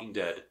separate Walking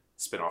Dead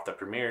spinoff that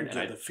premiered,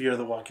 and the Fear of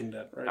the Walking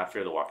Dead, right? not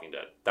Fear the Walking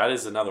Dead. That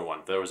is another one.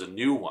 There was a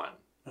new one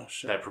Oh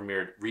shit! that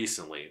premiered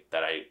recently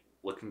that I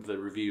looked into the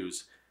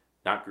reviews.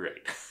 Not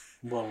great.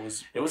 What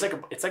was? It was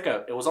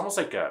it was almost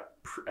like a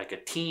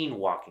teen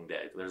Walking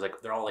Dead.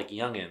 They're all like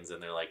youngins,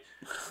 and they're like,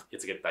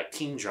 it's like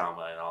teen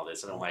drama and all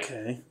this. And I'm like,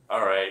 Okay.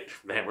 all right,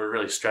 man, we're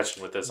really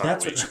stretching with this,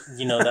 aren't That's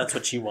we? what that's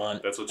what you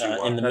want. That's what you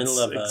want. in the That's middle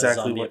of a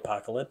exactly zombie what-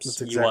 apocalypse.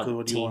 That's you exactly want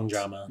what you teen want.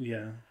 drama.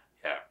 Yeah,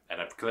 Yeah,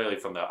 and clearly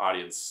from the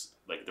audience,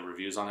 like the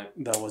reviews on it,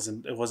 it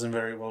wasn't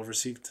very well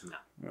received.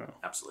 no,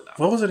 absolutely not.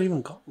 What was it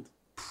even called?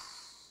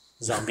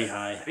 Zombie I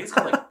High. think it's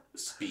called like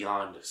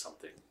Beyond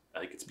something. I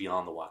think it's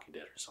Beyond the Walking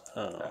Dead or something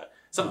like Oh. that.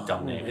 Some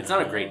dumb name. It's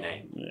not a great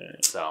name. Yeah,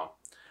 So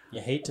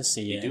You hate to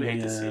see You it. do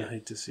hate to see I it.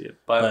 hate to see it.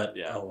 but, but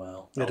yeah. oh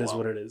well. It is well.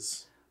 what it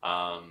is.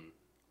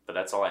 But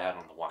that's all I had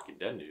on the Walking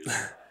Dead news.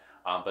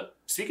 But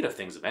speaking of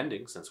things of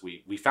ending, since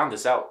we found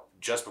this out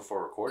just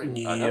before recording,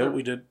 Yeah, another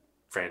we did.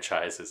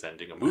 franchise is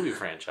ending. A movie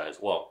franchise.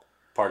 Well,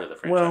 part of the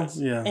Well,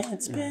 franchise. yeah.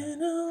 It's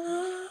been a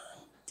long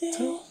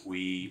day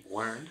We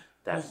learned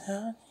that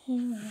without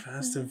you.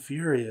 Fast and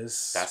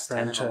Furious Fast 10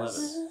 and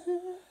franchise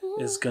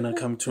is gonna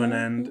come to an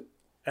end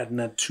in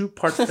a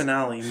 2-part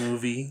finale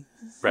movie.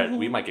 Brett,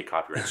 we might get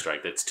copyright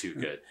strike. That's too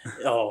good.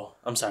 Oh,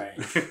 I'm sorry.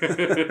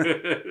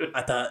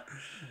 I thought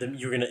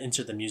you were gonna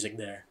insert the music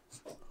there.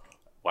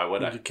 Why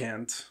would You I?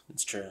 can't.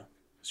 It's true.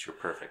 Because you're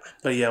perfect.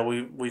 But yeah,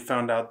 we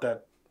found out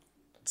that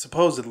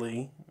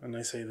supposedly, and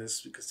I say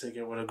this because take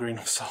it with a grain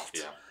of salt,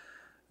 Yeah.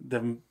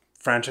 the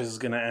franchise is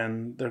going to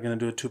end. They're going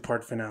to do a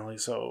 2-part finale.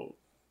 So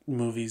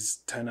movies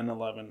 10 and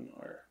 11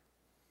 are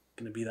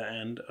going to be the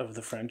end of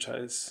the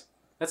franchise.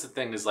 That's the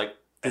thing is like,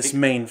 This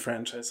main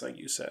franchise, like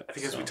you said. I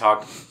think as So- we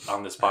talked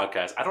on this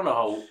podcast, I don't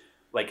know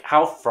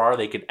how far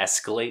they can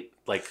escalate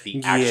like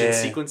the action Yeah,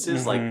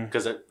 sequences, like mhm.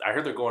 because I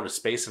heard they're going to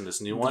space in this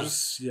new one.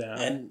 Yeah.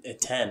 And at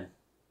 10.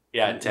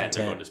 Yeah, in 10 they're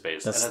 10. going to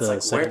space. That's and it's the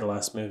like second to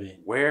last movie.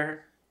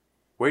 where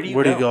do you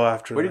Where go? do you go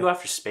after Where do you that? go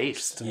after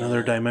space?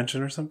 Another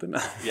dimension or something? Yeah,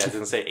 I was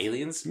gonna say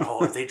aliens.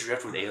 Oh, if they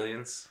drift with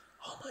aliens.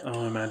 Oh my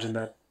Oh, imagine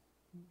that.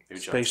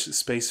 Maybe Jones.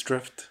 Space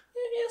drift.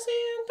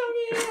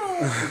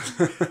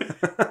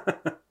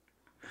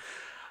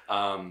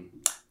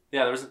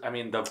 Yeah, there was. I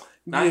mean, the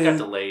 9 got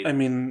delayed, I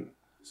mean,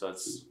 so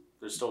it's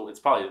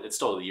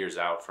still years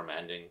out from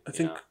ending. I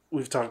think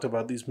we've talked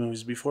about these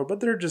movies before, but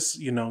they're just,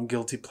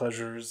 guilty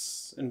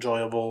pleasures,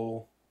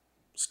 enjoyable,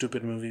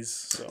 stupid movies.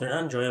 So. They're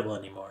not enjoyable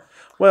anymore.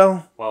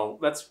 Well, Well,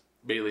 that's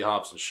Bailey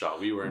Hobbs and Shaw.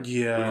 We weren't.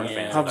 We yeah, weren't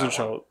fans Hobbs of and that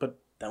one. Shaw, but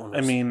That one I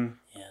was, mean,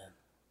 yeah.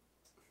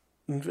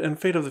 and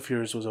Fate of the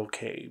Furious was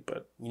okay,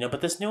 but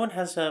But this new one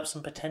has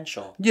some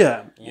potential.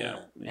 yeah. Yeah.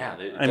 Yeah,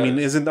 I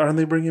mean, aren't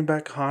they bringing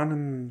back Han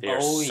and? They are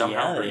Oh, somehow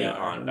yeah, they bringing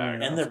are. Han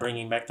back. And they're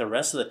bringing back the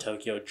rest of the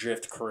Tokyo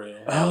Drift crew.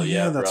 Oh Hell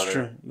yeah, yeah, that's brother.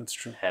 true. That's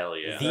true. Hell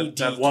yeah. The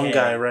That one DK.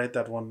 guy, right?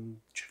 That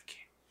one. Drift King.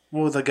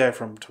 Well, the guy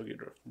from Tokyo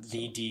Drift.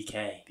 The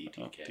DK.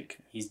 DDK. DK.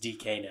 He's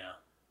DK now.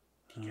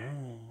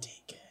 Oh.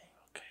 DK.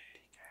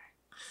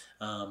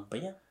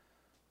 But yeah.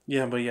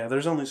 Yeah, but yeah,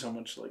 there's only so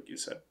much, like you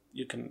said,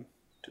 you can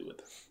do with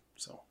it.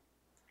 So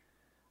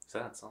So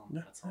that's all.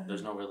 Yeah. That's all.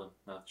 There's no really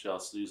much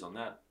else to use on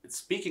that.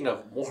 Speaking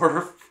of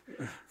more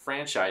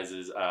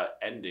franchises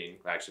ending,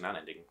 actually not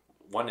ending.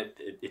 One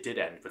it did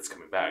end, but it's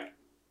coming back.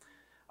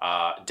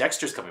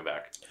 Dexter's coming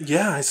back.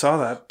 yeah, I saw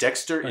that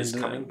Dexter is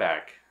And, coming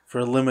back for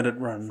a limited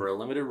run. for a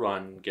limited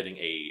run, getting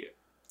a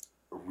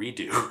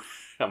redo.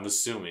 I'm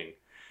assuming.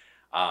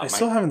 I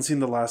still haven't seen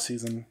the last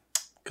season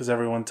because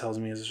everyone tells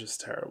me it's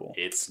just terrible.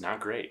 It's not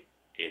great.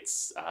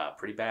 It's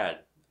pretty bad.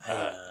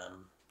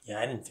 Yeah,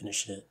 I didn't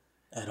finish it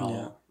at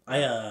all.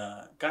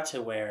 I got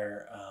to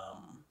where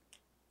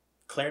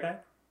Claire died.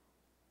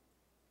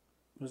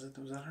 Was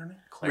that her name?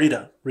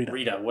 Claire.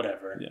 Rita.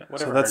 Whatever. Yeah.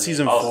 Whatever So that's her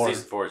season name is. 4.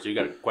 Season 4. So you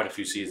got quite a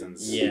few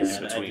seasons Yeah, I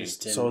between.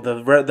 just didn't. So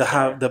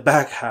the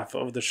back half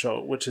of the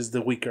show, which is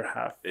the weaker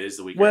half. It is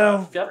the week.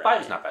 Well, yeah,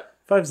 5 is not bad.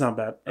 5's not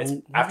bad. It's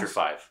And after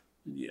 5.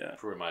 Yeah.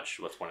 Pretty much.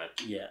 What's one it?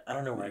 Yeah, I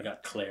don't know where I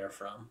got Claire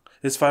from.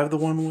 Is 5 the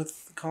one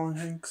with Colin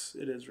Hanks?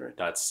 It is, right?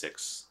 That's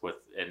 6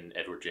 and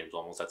Edward James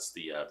Olmos. That's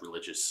the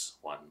religious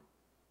one.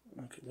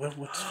 Okay.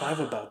 What's 5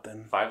 about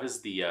then? 5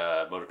 is the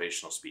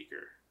motivational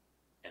speaker,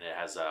 and it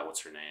has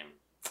what's her name?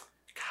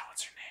 God,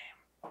 what's her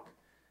name?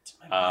 It's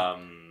my bad.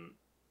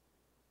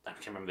 I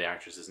can't remember the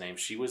actress's name.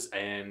 She was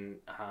in.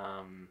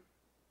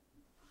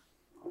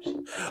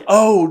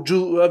 Oh,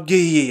 yeah.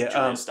 Julia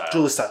Stiles.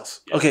 Julia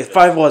Stiles. Yeah, Okay, Julia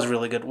 5 was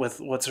really good. With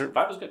what's her?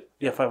 5 was good.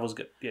 Yeah, 5 was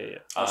good. Yeah.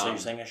 So you're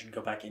saying I should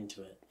go back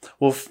into it?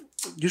 Well,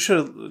 you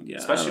should. Yeah.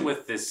 Especially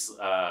with this.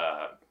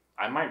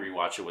 I might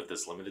rewatch it with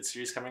this limited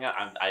series coming out.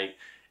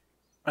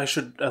 I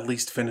should at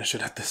least finish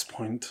it at this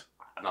point.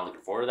 I'm not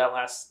looking forward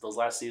to those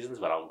last seasons,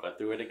 but I'll go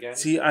through it again.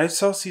 See, I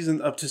saw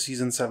up to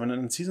season 7,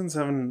 and season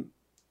 7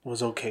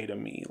 was okay to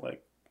me.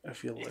 Like, I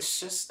feel like It's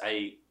just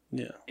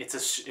yeah. It's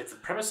the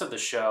premise of the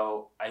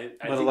show. I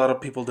But think a lot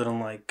of people didn't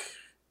like.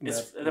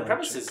 the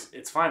premise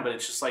is fine, but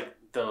it's just like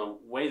the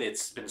way that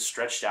it's been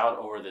stretched out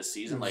over this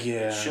season. Like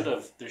Yeah.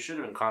 there should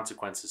have been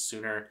consequences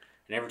sooner,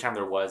 and every time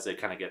there was, they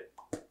kind of get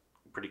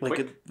pretty Like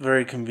quick. it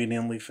very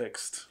conveniently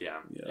fixed. Yeah,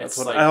 Yeah, it's that's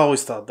what like, I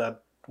always thought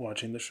that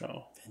watching the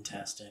show.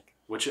 Fantastic.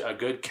 which a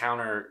good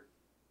counter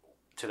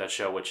to that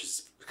show, which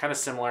is kind of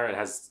similar. It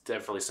has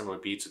definitely similar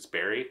beats. It's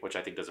Barry, which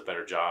I think does a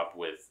better job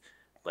with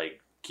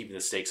like keeping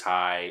the stakes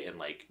high and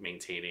like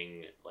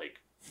maintaining like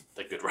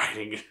the good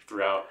writing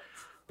throughout.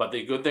 But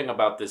the good thing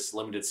about this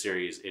limited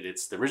series,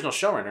 it's the original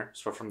showrunner,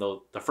 so from the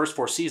first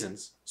 4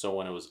 seasons. So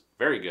when it was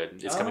very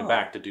good, it's coming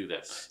back to do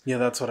this. Yeah,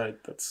 that's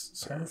Perfect.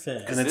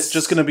 and it's This-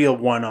 just gonna be a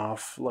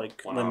one-off,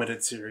 like One-off.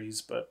 limited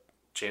series. But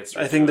Chance.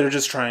 I think they're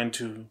just trying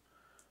to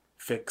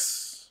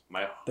fix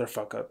my their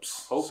fuck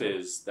ups. hope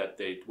is that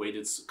they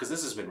waited, because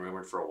this has been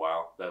rumored for a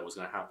while that it was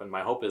going to happen.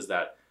 My hope is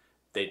that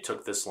they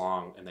took this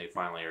long and they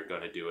finally are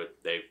going to do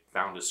it. They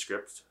found a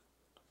script,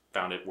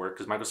 found it work,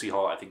 because Michael C.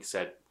 Hall, I think,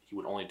 said he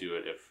would only do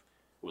it if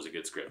it was a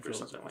good script or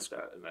something like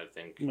that. And I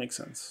think, Makes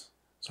sense.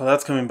 So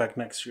that's coming back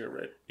next year,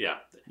 right? yeah,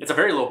 it's a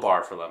very low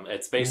bar for them.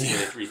 It's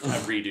basically a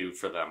redo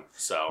for them.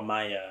 So,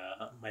 My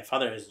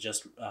father has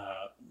just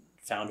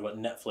found what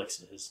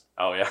Netflix is,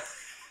 oh yeah,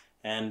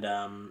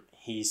 and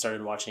he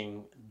started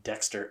watching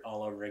Dexter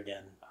all over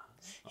again.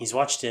 He's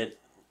watched it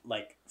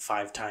like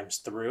 5 times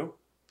through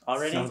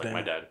already. sounds like damn.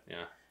 my dad.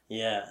 Yeah,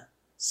 Yeah.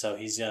 So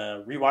he's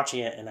rewatching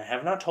it, and I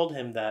have not told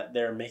him that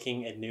they're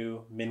making a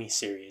new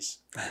mini-series.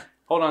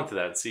 hold on to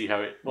that and see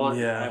how it. Well,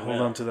 yeah, I hold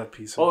will. on to that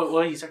piece.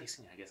 Well, he's already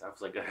seen it. I guess I was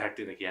like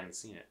acting like he hadn't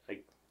seen it.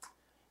 Like,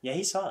 Yeah,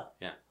 he saw it.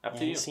 yeah, up Yeah,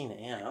 to you. he's seen it.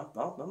 Yeah,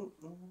 I'll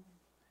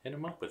Hit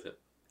him up with it.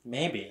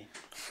 maybe.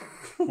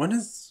 When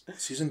is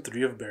season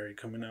 3 of Barry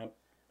coming out?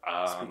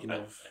 Speaking I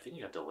of- think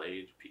it got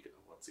delayed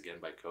once again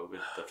by COVID,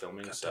 the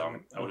filming. God So damn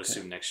it. I would Okay.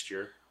 assume next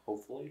year,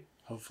 hopefully.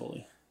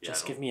 Hopefully, Yeah,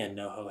 Just I give don't me a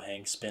NoHo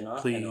Hang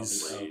spin-off, Please. and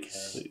I'll be okay.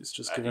 please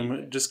just I give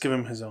need-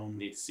 him his own.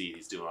 need to see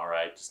he's doing all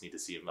right. Just need to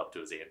see him up to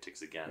his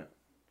antics again.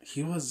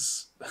 He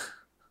was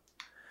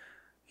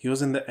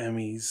in the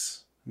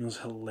Emmys. And it was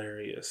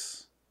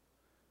hilarious.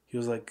 He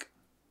was like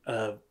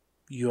a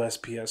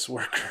USPS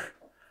worker,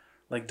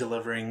 like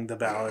delivering the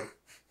ballot,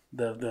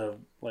 the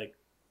like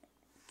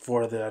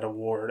for that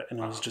award, and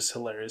it was just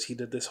hilarious. He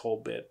did this whole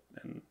bit,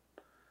 and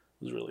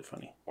it was really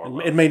funny. More It,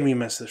 love. it made me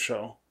miss the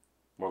show.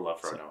 More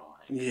love for Noah.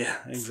 Yeah,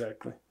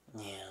 exactly.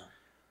 Yeah.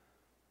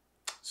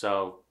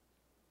 So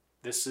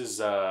this is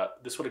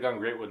this would have gone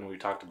great when we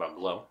talked about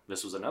Glow.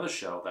 This was another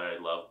show that I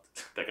loved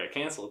that got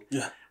canceled.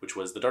 Yeah. Which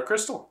was the Dark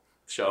Crystal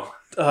show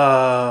Damn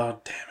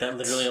That it.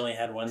 literally only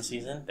had 1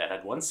 season. that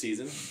had 1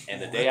 season,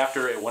 and the Oh, day that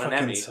after it won an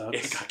fucking Emmy,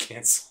 sucks. it got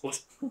canceled.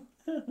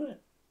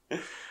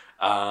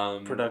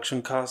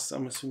 Production costs,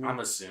 I'm assuming. I'm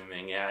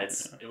assuming, yeah.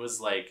 It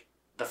was like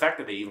the fact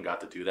that they even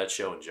got to do that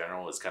show in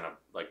general is kind of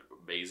like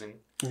amazing.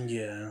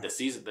 Yeah.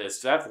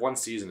 That 1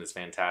 season is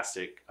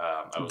fantastic.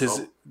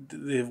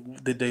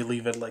 Did they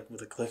leave it like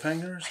with a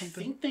cliffhanger or I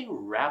something? think they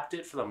wrapped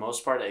it for the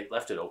most part. They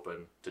left it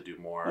open to do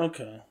more,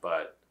 Okay.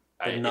 but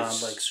But not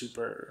it's- like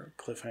super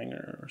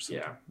cliffhanger or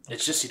something. Yeah,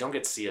 it's just you don't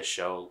get to see a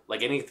show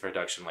like any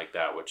production like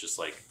that, which is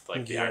like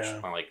the Yeah.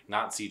 actual like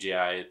not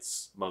CGI.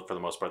 It's for the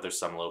most part there's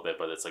some a little bit,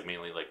 but it's like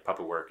mainly like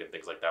puppet work and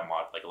things like that.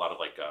 Like a lot of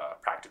like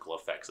practical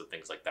effects and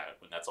things like that.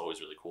 And that's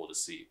always really cool to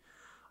see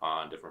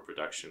on different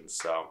productions.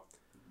 So,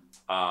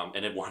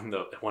 and it won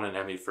an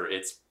Emmy for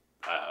its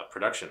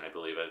production, I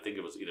believe. I think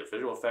it was either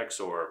visual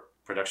effects or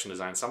production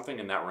design, something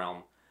in that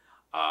realm.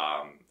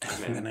 And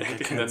then, And then I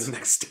get and then the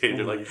next day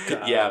they're Oh my like,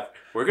 God. yeah,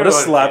 we're What gonna a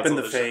slap in cancel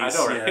the this show." face,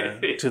 I know,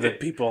 right? to the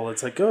people.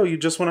 It's like, oh, you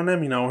just won an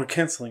Emmy, now we're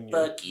canceling you.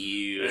 Fuck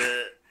you.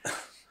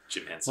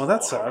 Jim Henson. Well,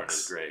 that rolling over in sucks.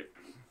 his grave.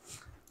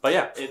 But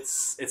yeah,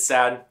 it's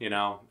sad. You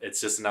know, it's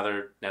just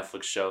another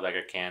Netflix show that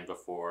got canned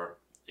before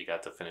it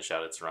got to finish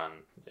out its run,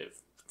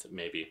 if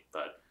maybe.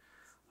 But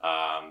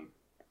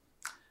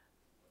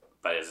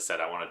as I said,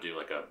 I want to do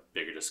like a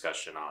bigger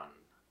discussion on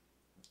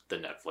the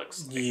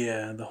Netflix,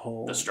 Yeah,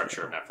 the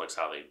structure of Netflix,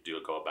 how they do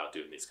go about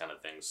doing these kind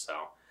of things. So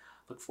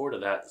look forward to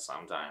that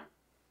sometime.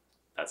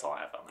 That's all I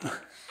have on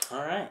that.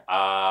 All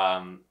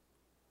right.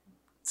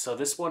 So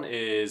this one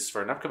is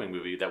for an upcoming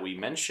movie that we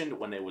mentioned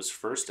when it was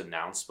first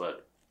announced,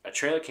 but a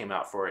trailer came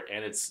out for it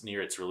and it's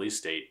near its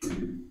release date.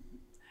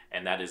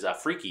 And that is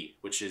Freaky,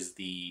 which is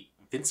the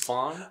Vince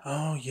Vaughn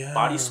Oh yeah,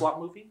 body swap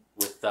movie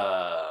with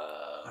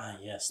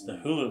Yes, the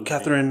Hulu movie.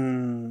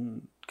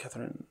 Catherine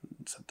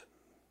something.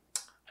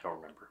 I don't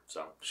remember.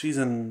 So She's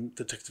in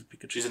Detective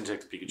Pikachu. she's in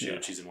Detective Pikachu. Yeah.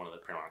 And she's in one of the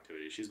Paranormal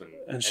Activities. She's been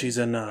And she's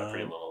in,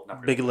 Pretty Little,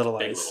 not Big Pretty Little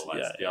Big Lies. Little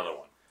Lies, Yeah, the other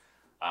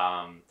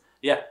one.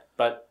 Yeah,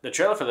 but the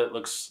trailer for that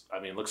looks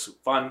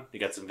fun. You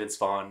got some Vince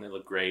Vaughn. It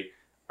looked great.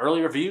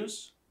 Early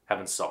reviews have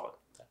been solid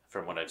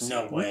from what I've seen.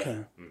 No way.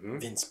 Okay. Mm-hmm.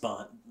 Vince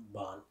Vaughn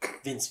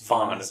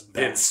is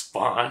back. Vince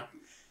Vaughn.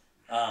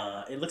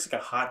 It looks like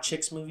a hot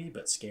chicks movie,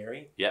 but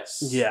scary.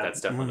 Yes. Yeah.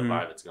 That's definitely Mhm. the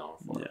vibe it's going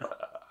for. Yeah.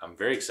 But, I'm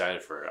very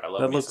excited for it. I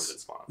love That me looks some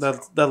Vince Vaughn.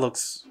 so. that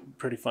looks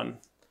pretty fun.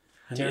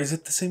 And Jared- is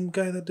it the same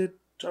guy that did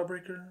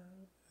Jawbreaker?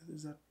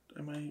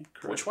 Am I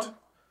correct? Which one?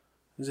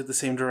 Is it the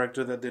same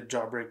director that did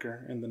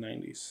Jawbreaker in the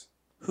 90s?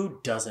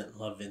 Who doesn't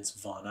love Vince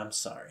Vaughn? I'm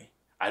sorry.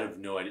 I have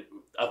no idea.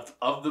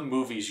 Of the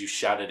movies you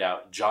shouted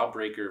out,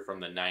 Jawbreaker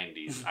from the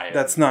 90s.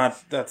 That's not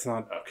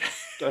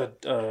Okay.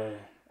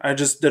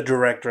 the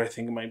director I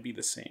think might be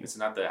the same. It's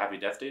not the Happy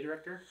Death Day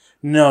director?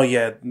 No,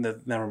 yeah,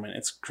 never mind.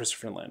 It's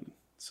Christopher Landon.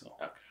 So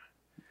Okay.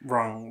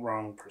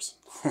 wrong person.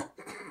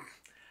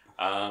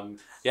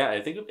 Yeah,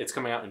 I think it's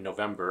coming out in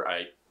November.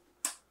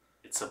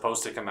 It's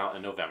supposed to come out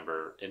in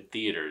November in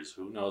theaters.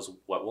 Who knows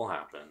what will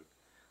happen?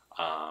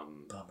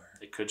 Bummer.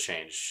 It could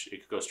change.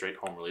 It could go straight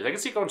home release. I can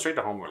see it going straight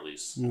to home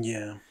release.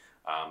 Yeah.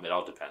 It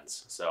all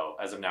depends. So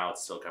as of now,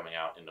 it's still coming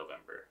out in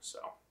November. So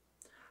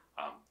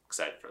I'm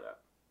excited for that.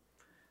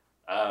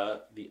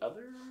 The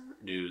other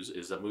news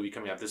is a movie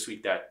coming out this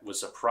week that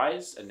was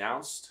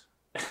announced,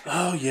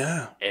 Oh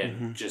yeah.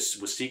 and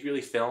just was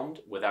secretly filmed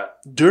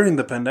During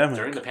the pandemic.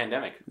 during the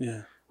pandemic,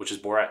 Yeah. which is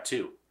Borat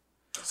 2.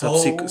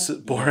 Borat's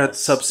yes.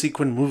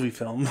 subsequent movie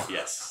film.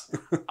 Yes.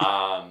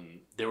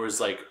 There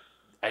was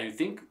I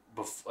think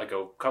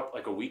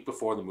a week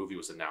before the movie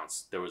was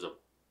announced, there was a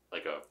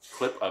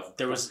clip of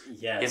There was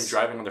him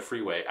driving on the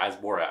freeway as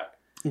Borat,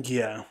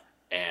 Yeah.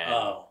 and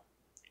Oh.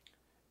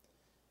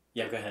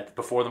 Yeah, go ahead.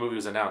 before the movie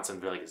was announced,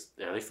 and be like,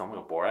 are they filming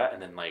a Borat?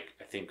 And then I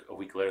think a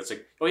week later, it's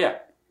like, oh yeah,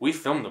 we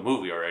filmed the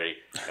movie already,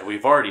 and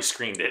we've already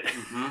screened it.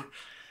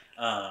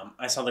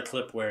 I saw the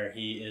clip where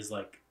he is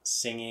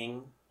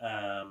singing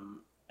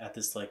at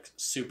this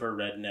super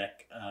redneck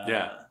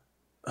Yeah.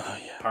 Oh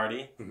yeah.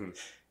 party Mhm.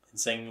 and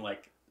saying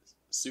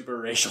super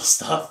racial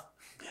stuff.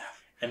 Yeah.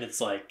 And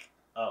it's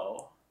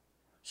oh.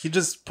 He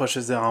just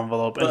pushes the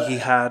envelope, But- and he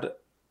had.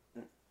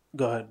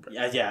 Go ahead.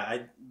 Brett. Yeah.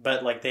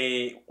 But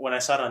when I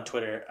saw it on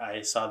Twitter,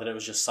 I saw that it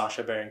was just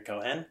Sacha Baron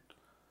Cohen,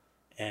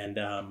 and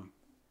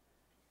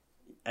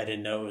I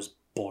didn't know it was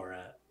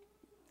Borat.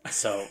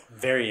 So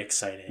very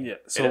exciting. Yeah.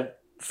 So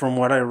from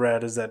what I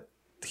read, is that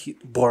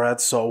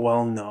Borat's so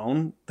well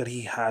known that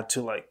he had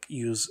to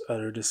use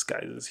other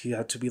disguises. He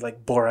had to be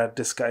Borat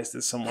disguised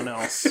as someone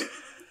else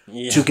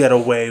Yeah. to get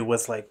away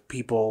with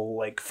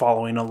people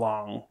following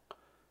along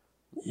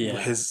Yeah.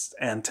 his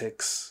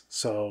antics.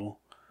 So,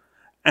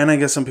 and I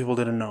guess some people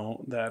didn't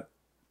know that,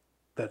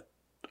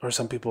 or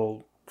some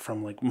people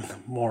from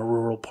more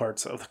rural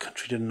parts of the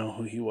country didn't know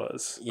who he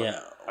was.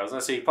 Yeah. I was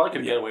gonna say he probably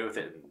could get away with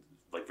it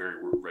in very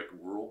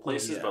rural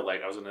places, Yeah. but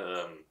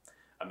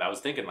I was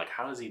thinking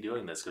how is he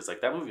doing this? Because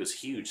that movie was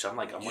huge. So I'm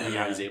wondering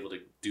how he's able to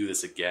do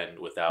this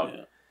again without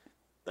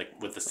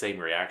with the same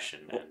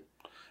reaction.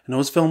 And it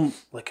was filmed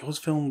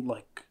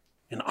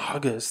in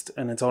August,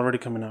 and it's already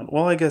coming out.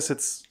 Well, I guess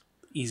it's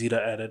easy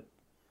to edit.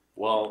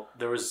 Well,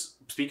 there was,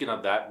 speaking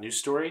of that news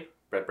story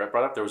Brett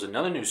brought up, there was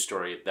another news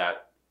story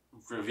that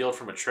revealed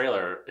from a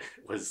trailer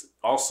was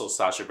also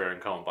Sacha Baron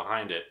Cohen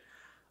behind it.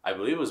 I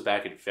believe it was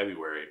back in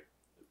February.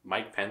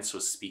 Mike Pence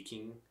was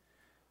speaking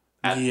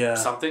at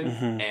something,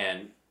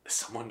 and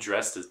someone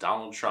dressed as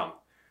Donald Trump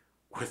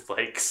with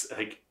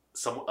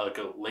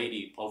a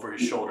lady over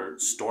his shoulder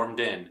stormed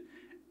in,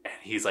 and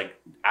he's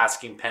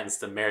asking Pence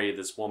to marry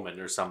this woman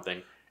or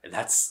something, and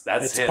that's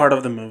It's him. part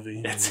of the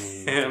movie. It's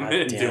him God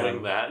damn.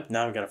 doing that.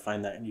 Now I've got to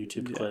find that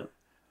YouTube clip.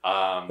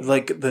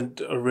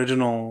 The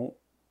original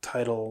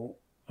title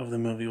of the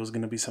movie was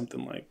going to be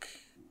something like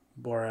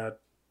Borat,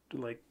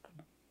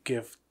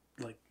 gift,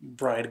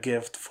 bride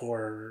gift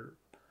for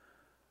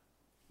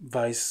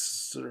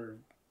Vice or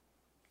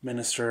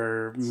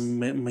Minister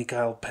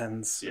Mikhail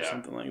Pence or Yeah.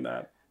 something like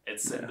that.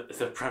 It's Yeah.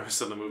 the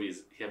premise of the movie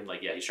is him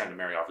he's trying to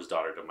marry off his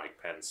daughter to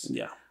Mike Pence.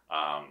 Yeah.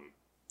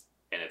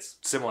 And it's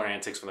similar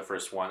antics from the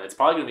first one. It's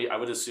probably gonna be, I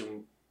would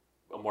assume,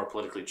 a more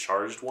politically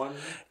charged one.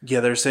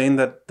 Yeah, they're saying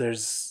that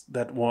there's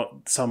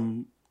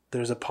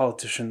a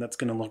politician that's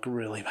gonna look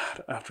really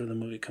bad after the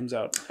movie comes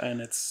out,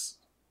 and it's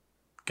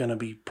gonna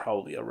be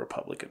probably a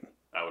Republican.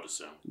 I would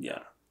assume. Yeah.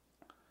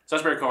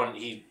 Sacha Baron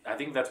Cohen, I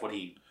think that's what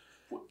he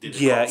did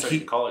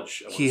in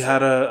college. He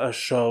had a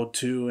show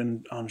too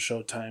on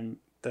Showtime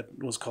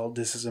that was called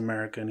This Is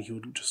America, and he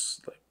would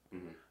just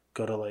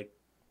go to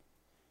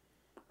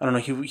I don't know,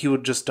 he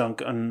would just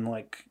dunk on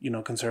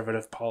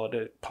conservative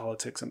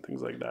politics and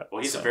things like that.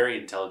 Well, he's a very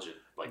intelligent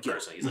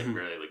person. He's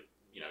really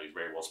he's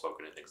very well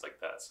spoken and things like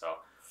that. So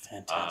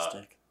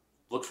Fantastic.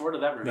 Look forward to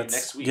that review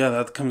next week. Yeah,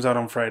 that comes out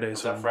on Friday.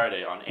 Comes out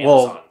Friday on Amazon.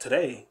 Well,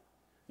 today.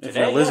 If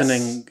Today, you're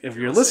listening, yes. if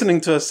you're listening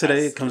to us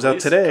today, it comes out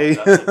Release, today. It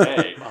comes out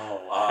today.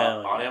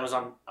 Oh, on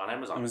Amazon. On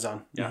Amazon.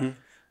 Amazon. Yeah. Mhm.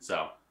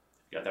 So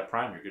you got that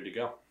Prime. You're good to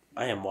go.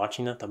 I am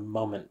watching at the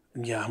moment.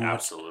 Yeah,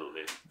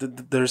 Absolutely.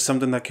 there's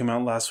something that came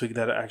out last week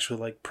that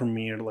actually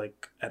premiered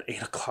at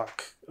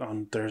 8:00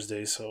 on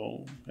Thursday.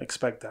 So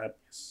expect that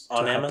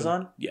On happen.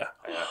 Amazon? Yeah.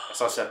 I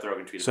saw Seth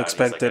Rogen tweet So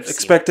about it.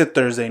 expect it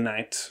Thursday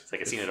night. It's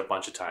I've seen it a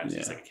bunch of times. Yeah.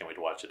 He's I can't wait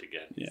to watch it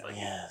again. Yeah.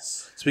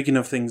 Yes. Speaking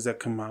of things that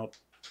come out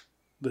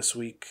this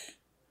week,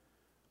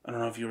 I don't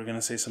know if you were going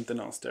to say something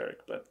else,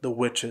 Derek, but The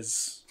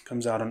Witches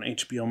comes out on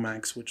HBO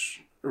Max,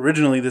 which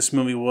originally this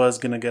movie was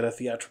going to get a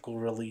theatrical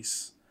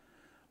release,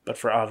 but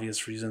for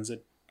obvious reasons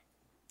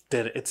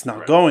it's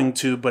not going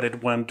to, but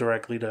it went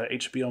directly to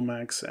HBO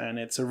Max, and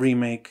it's a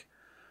remake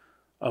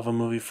of a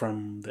movie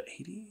from the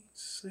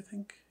 80s, I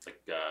think. It's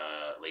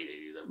late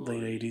 80s. I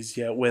believe. Late 80s,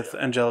 yeah, with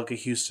Angelica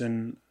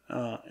Houston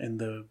in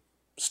the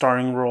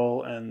starring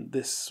role, and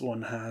this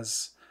one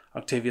has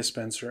Octavia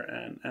Spencer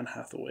and Anne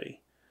Hathaway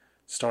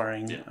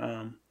starring.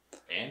 Yeah.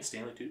 And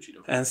Stanley Tucci.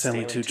 And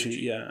Stanley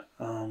Tucci, yeah.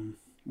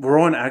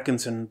 Rowan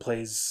Atkinson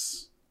played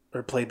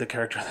the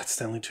character that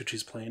Stanley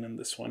Tucci's playing in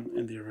this one,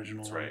 in the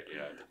original That's one. right,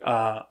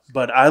 yeah.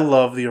 But I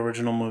love the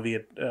original movie.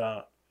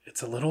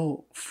 It's a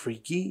little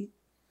freaky,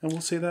 I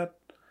will say that.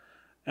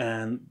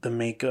 And the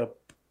makeup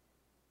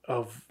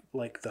of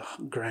the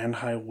Grand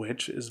High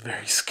Witch is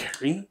very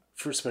scary,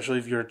 especially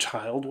if you're a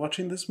child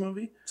watching this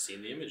movie.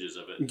 Seen the images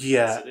of it.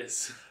 Yeah. Yes, it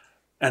is.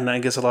 And I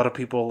guess a lot of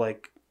people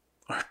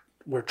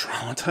were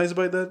traumatized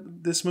by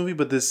this movie,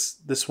 but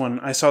this one,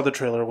 I saw the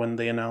trailer when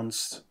they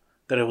announced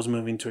that it was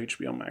moving to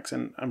HBO Max,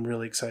 and I'm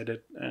really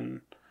excited.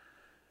 And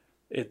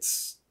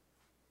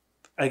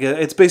I guess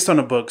it's based on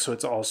a book, so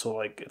it's also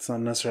it's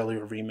not necessarily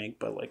a remake,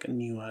 but a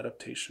new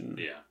adaptation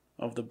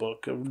of the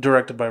book,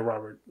 directed by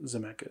Robert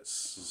Zemeckis.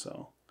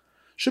 So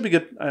should be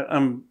good.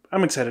 I'm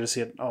excited to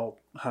see it. I'll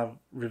have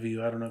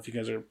review. I don't know if you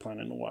guys are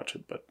planning to watch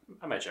it, but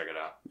I might check it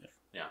out.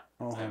 Yeah.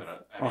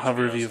 I'll have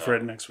a review for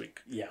it next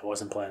week. Yeah, I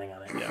wasn't planning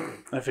on it. Yeah,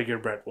 I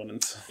figured Brett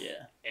wouldn't.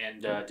 Yeah.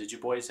 And did you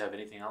boys have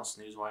anything else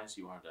news-wise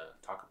you wanted to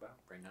talk about,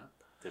 bring up?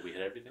 Did we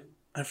hit everything?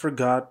 I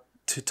forgot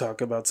to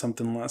talk about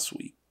something last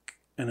week,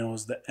 and it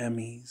was the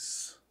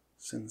Emmys.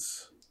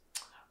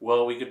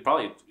 Well, we can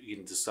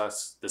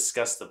discuss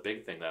the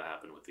big thing that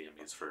happened with the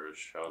Emmys for a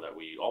show that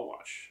we all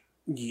watch.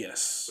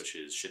 Yes. Which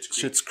is Schitt's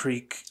Creek. Schitt's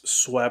Creek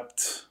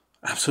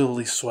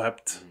absolutely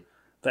swept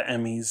the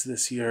Emmys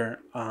this year.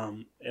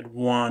 It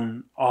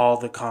won all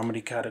the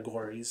comedy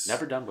categories.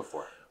 Never done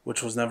before.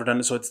 Which was never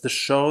done. So it's the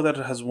show that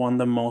has won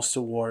the most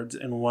awards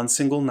in one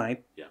single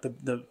night. Yeah.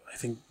 I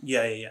think,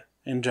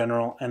 in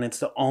general. And it's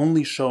the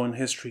only show in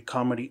history,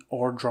 comedy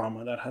or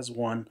drama, that has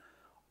won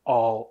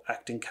all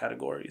acting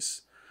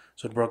categories.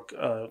 So it broke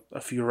a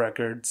few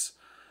records.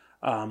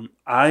 Have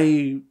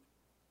you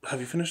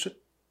finished it?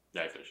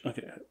 Yeah, I finished.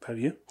 Okay. Have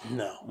you?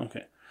 No.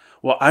 Okay.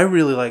 Well, I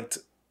really liked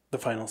the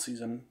final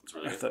season. It's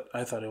really good.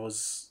 I thought it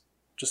was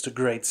just a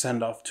great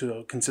send-off to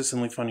a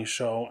consistently funny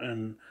show,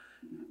 and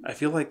I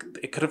feel like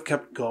it could have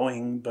kept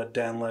going, but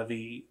Dan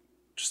Levy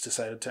just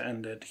decided to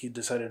end it. He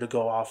decided to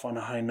go off on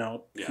a high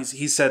note. Yeah.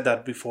 He said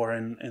that before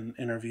in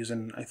interviews,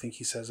 and I think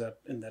he says that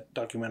in that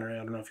documentary. I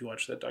don't know if you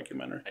watched that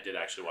documentary. I did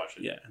actually watch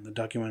it. Yeah, and the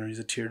documentary is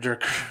a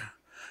tearjerker.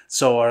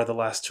 So are the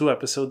last two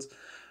episodes.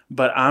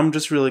 But I'm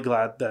just really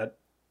glad that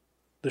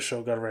the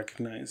show got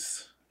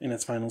recognized in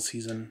its final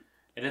season.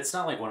 And it's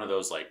not one of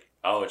those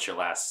it's your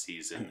last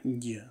season.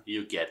 Yeah.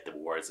 You get the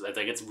awards.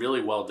 It's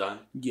really well done.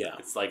 Yeah.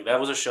 It's that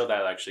was a show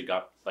that actually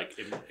got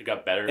it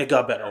got better. It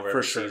got better over for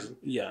every sure. season.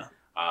 Yeah.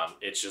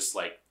 It's just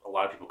a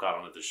lot of people got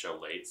onto the show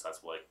late, so that's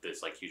why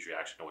this huge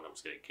reaction to when it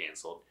was getting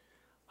canceled.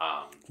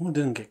 Well, it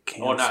didn't get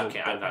canceled. Oh, not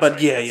canceled.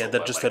 But yeah,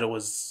 that just that it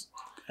was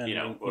ending.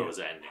 It was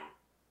ending.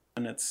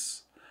 And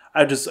it's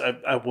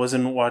I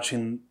wasn't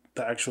watching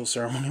the actual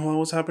ceremony while it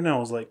was happening. I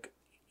was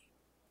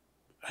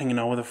hanging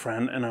out with a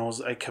friend, and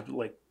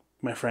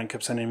my friend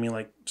kept sending me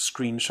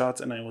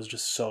screenshots, and I was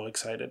just so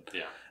excited.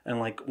 Yeah. And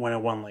when it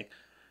won,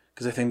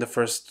 because I think the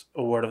first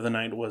award of the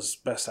night was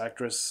Best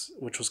Actress,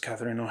 which was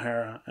Catherine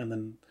O'Hara, and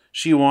then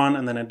she won,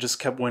 and then it just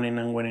kept winning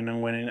and winning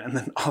and winning, and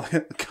then all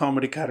the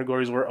comedy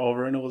categories were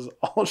over, and it was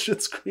all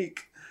Schitt's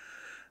Creek.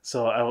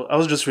 So I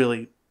was just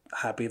really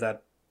happy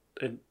that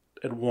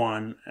it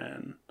won,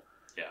 and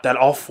Yeah. that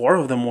all four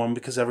of them won,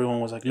 because everyone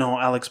was like, no,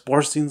 Alex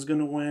Borstein's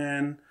gonna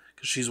win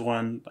because she's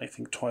won, I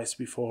think, twice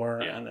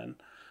before, Yeah. and then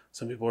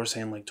some people were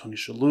saying like Tony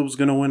Shalhoub's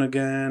gonna win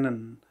again,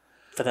 and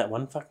For that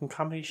one fucking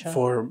comedy show?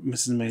 for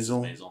Mrs.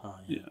 Maisel. Maisel. Oh,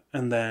 yeah. Yeah.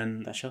 And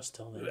then That show's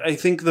still there. I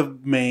think the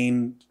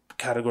main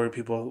category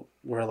people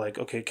were like,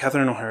 okay,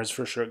 Catherine O'Hara's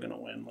for sure gonna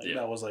win. Like Yeah.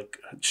 that was like,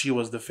 she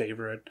was the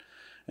favorite.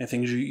 I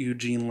think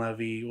Eugene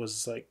Levy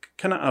was like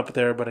kind of up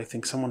there, but I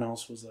think someone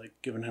else was like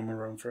giving him a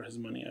run for his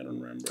money. I don't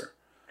remember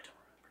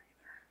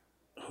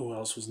who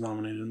else was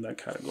nominated in that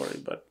category,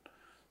 but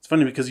it's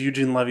funny because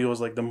Eugene Levy was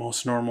like the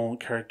most normal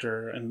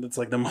character, and it's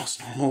like the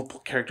most normal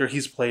character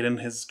he's played in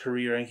his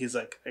career, and he's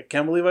like, I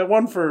can't believe I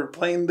won for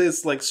playing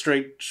this like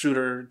straight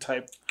shooter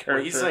type character.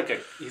 Well, he's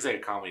like a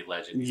comedy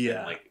legend. He's Yeah.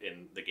 been like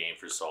in the game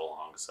for so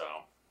long, so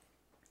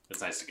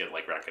it's nice to get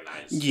like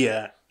recognized.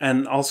 Yeah,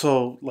 and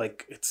also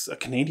like it's a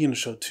Canadian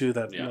show too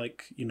that Yeah.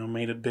 like, you know,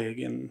 made it big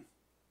and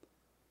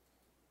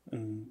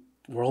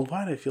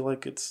worldwide. I feel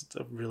like it's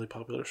a really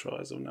popular show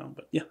as of now.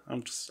 But yeah, I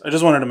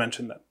just wanted to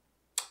mention that.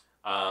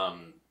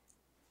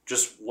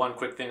 Just one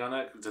quick thing on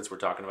that, since we're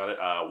talking about it.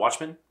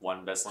 Watchmen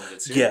won Best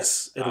Limited Series.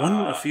 Yes, it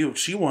won a few.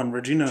 She won.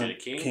 Regina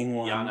Regina King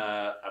won.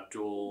 Yana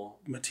Abdul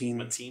Mateen.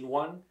 Mateen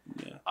won.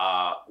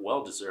 Yeah.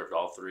 Well deserved,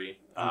 all three.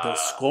 And the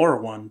score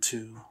won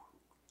too.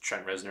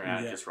 Trent Reznor,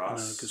 Atticus Yeah,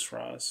 Ross. Atticus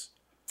Ross.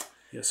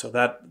 Yeah, so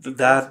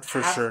that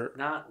for Have sure.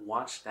 Not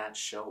watched that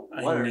show.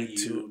 I What are need you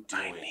to. doing?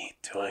 I need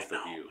to. Both I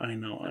know. of you. I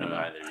know. I know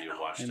either of you have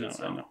watched I know. it.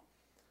 So. I know.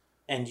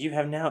 And you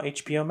have now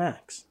HBO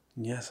Max.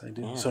 Yes, I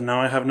do. Yeah. So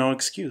now I have no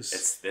excuse.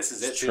 This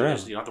is it. It's Too. true. You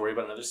don't have to worry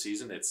about another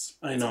season. I it's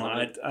know.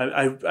 unlimited.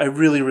 I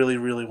really, really,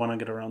 really want to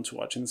get around to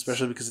watching,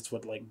 especially because it's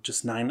like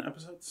just 9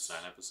 episodes. It's 9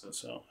 episodes.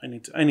 So I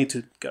need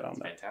to get on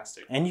that.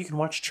 Fantastic. And you can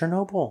watch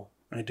Chernobyl.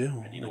 I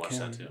do. I need to watch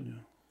that too. Yeah.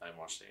 I haven't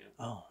watched it yet.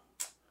 Oh.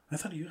 I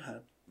thought you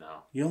had.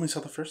 No, You only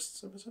saw the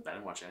first episode. I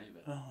didn't watch any of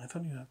it. Oh, I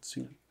thought you had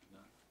seen it.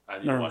 I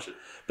need No. to watch it.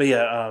 But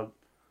yeah,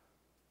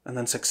 and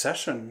then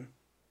Succession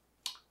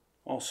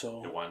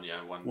also It won.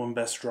 Yeah, it won. won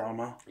Best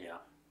Drama, Yeah,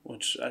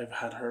 which I've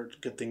had heard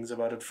good things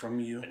about it from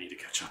you. I need to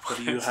catch up. But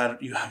on you it.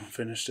 haven't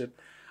finished it.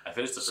 I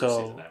finished the first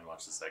So- season. I haven't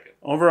watched the second.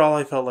 Overall,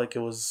 I felt like it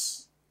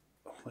was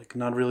like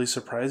not really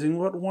surprising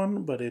what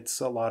won, but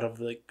it's a lot of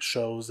like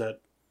shows that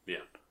Yeah,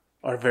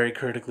 are very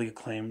critically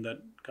acclaimed that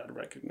got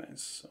recognized.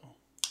 So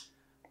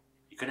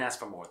you couldn't ask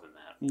for more than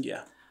that.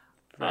 yeah,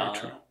 very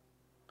true.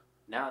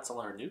 Now it's all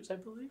our news, I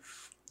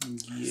believe.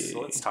 Yeah.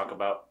 So let's talk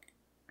about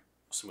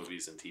some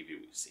movies and TV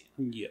we've seen.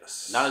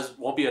 Yes.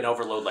 Won't be an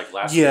overload like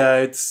last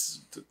Yeah, week.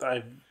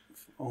 I've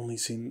only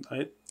seen.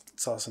 I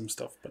saw some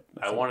stuff, but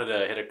I wanted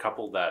to hit a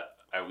couple that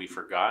we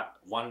forgot.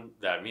 One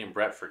that me and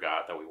Brett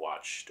forgot that we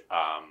watched,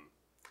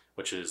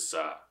 which is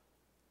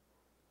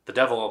The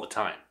Devil All the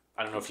Time.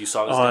 I don't know if you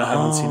saw this. Oh, I Devil.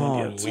 haven't seen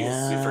it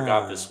Oh, yet. We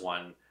forgot this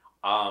one.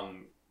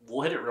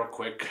 We'll hit it real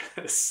quick.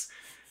 There's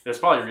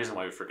probably a reason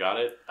why we forgot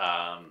it.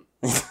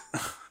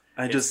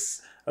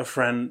 A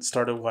friend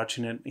started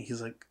watching it. And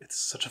he's like, "It's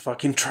such a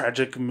fucking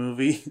tragic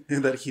movie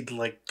that he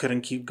like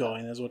couldn't keep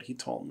going." Is what he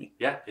told me.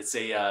 Yeah, it's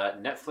a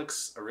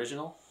Netflix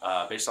original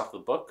based off the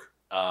book.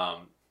 I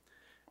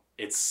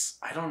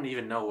don't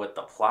even know what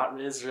the plot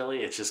is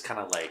really. It's just kind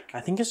of like, I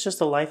think it's just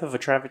the life of a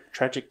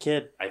tragic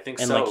kid. I think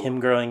And so. like him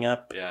growing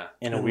up Yeah,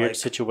 in a And, weird like-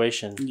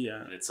 situation.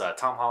 Yeah. and it's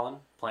Tom Holland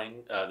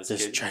playing this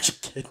This kid.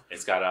 tragic kid.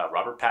 It's got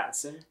Robert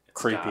Pattinson. It's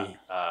Creepy.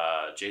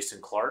 got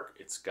Jason Clarke.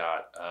 It's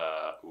got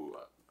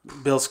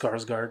Bill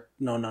Skarsgård.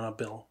 No, not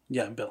Bill.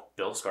 Yeah, Bill.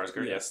 Bill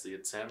Skarsgård. Yeah. Yes,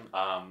 it's him.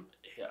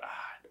 Yeah,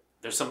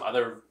 there's some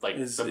other like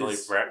Is familiar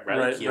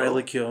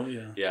Riley Keough. Keough,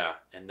 yeah. Yeah,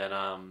 and then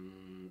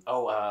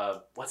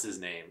what's his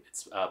name?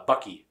 It's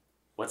Bucky.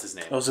 What's his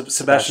name? Oh, Sebastian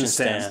Sebastian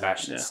Stan. Stan.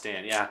 Sebastian Yeah.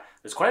 Stan. Yeah,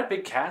 there's quite a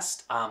big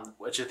cast,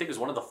 which I think is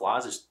one of the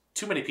flaws. There's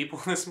too many people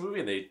in this movie,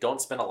 and they don't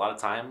spend a lot of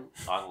time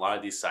on a lot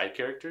of these side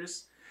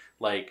characters.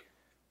 Like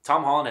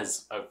Tom Holland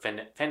has a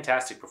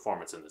fantastic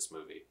performance in this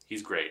movie.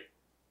 He's great.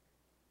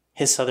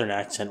 His southern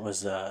accent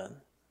was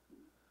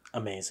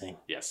amazing.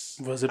 Yes.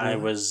 Was it? I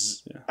really?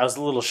 was Yeah. I was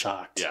a little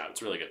shocked. Yeah,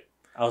 it's really good.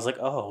 I was like,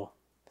 oh,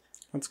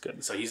 That's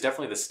good. So he's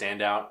definitely the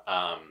standout.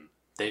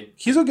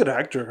 He's a good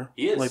actor.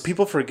 He is. Like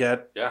people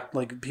forget. Yeah.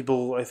 Like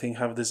people, I think,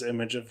 have this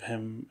image of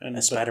him and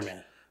as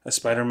Spider-Man. As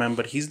Spider-Man,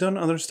 but he's done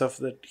other stuff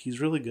that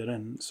he's really good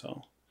in.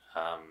 So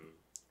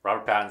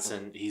Robert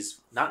Pattinson,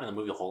 he's not in the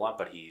movie a whole lot,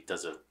 but he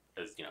does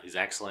he's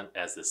excellent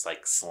as this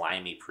like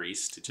slimy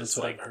priest, just That's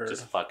what like I've heard.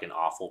 just fucking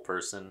awful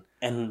person.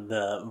 And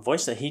the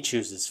voice that he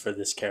chooses for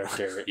this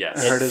character,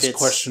 Yes. I heard it's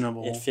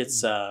questionable. It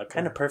fits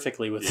kind of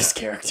perfectly with his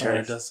character. Yeah,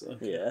 it does.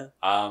 Okay. Yeah.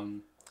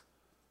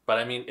 But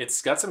I mean,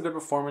 it's got some good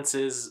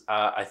performances.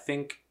 I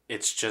think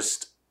it's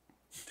just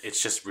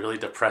really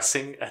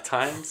depressing at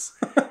times,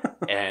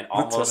 and what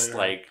I almost heard.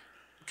 like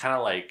kind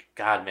of like,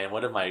 God, man,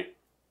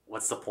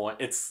 what's the point?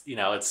 It's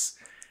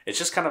it's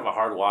just kind of a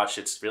hard watch.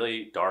 It's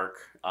really dark.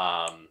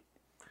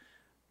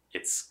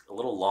 It's a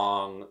little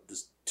long.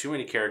 There's too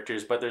many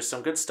characters, but there's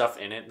some good stuff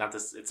in it.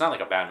 It's not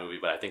like a bad movie,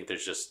 but I think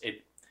there's just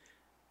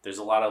there's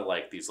a lot of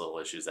like these little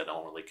issues that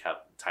don't really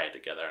tie it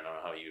together. I don't know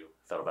how you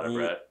felt about it,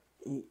 Brett.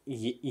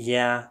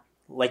 Yeah,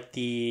 like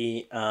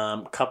the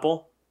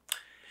couple.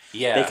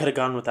 Yeah, They could have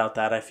gone without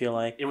that. I feel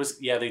like it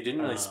was. Yeah, they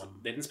didn't really.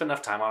 They didn't spend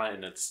enough time on it,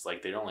 and it's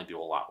like they don't really do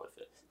a lot with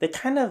it. they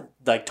kind of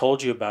like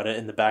told you about it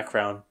in the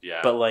background.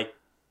 Yeah, But like,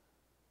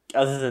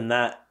 other than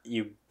that,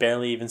 you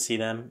barely even see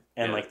them,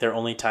 and Yeah. like they're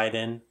only tied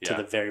in to Yeah.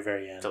 the very,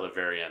 very end. till the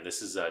very end.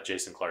 This is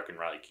Jason Clarke and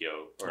Riley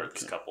Keough, or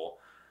this couple,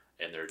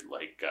 and they're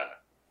like,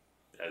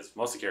 as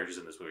most of the characters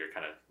in this movie are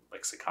kind of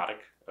like psychotic.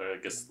 I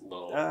guess a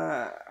little.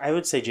 I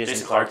would say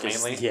Jason Clarke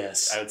is, mainly.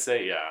 yes, I would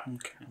say yeah,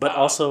 Okay. but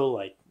also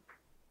like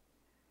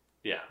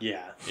yeah.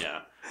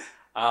 yeah.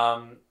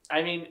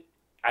 I mean,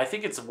 I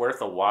think it's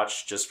worth a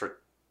watch just for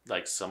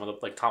like some of the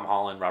like Tom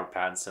Holland, Robert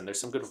Pattinson. There's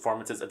some good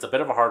performances. It's a bit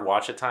of a hard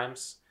watch at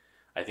times.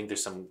 I think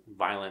there's some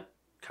violent,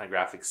 kind of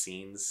graphic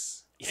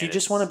scenes. If you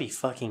just want to be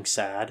fucking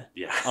sad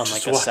yeah, on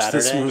like Just a watch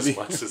this Saturday, movie. just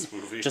watch this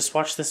movie. just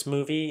watch this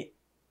movie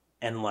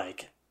and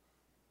like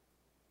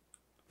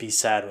be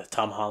sad with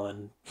Tom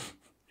Holland.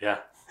 Yeah,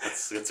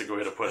 that's a good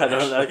way to put it.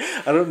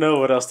 I don't know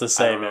what else to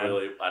say, man.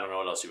 I don't know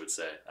what else you would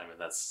say. I mean,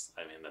 that's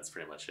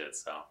pretty much it.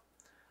 So,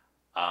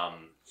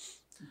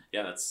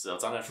 yeah, that's on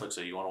Netflix.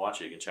 So you want to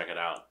watch it, you can check it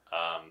out.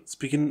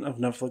 Speaking of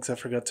Netflix, I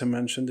forgot to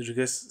mention. Did you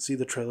guys see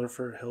the trailer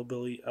for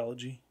Hillbilly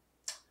Elegy?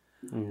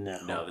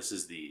 No. This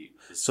is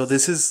So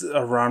this is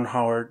a Ron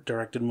Howard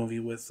directed movie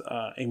with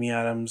Amy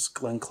Adams,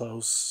 Glenn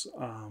Close.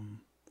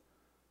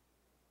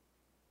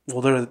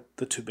 Well, they're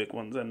the two big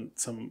ones, and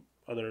some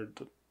other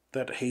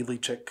that Haley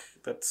chick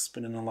that's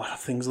been in a lot of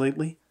things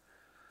lately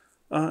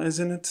is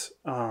in it.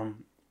 I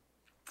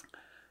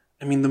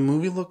mean, the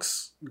movie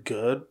looks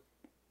good,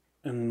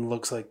 and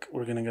looks like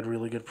we're gonna get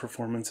really good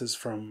performances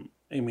from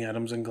Amy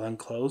Adams and Glenn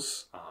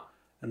Close.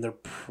 And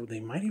they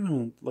might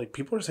even like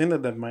people are saying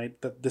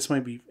that this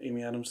might be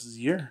Amy Adams'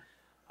 year.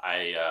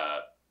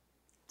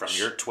 From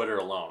your Twitter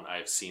alone,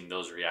 I've seen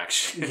those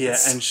reactions. Yeah,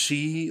 and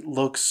she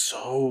looks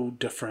so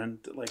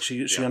different. Like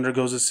she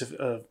undergoes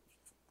a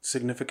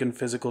significant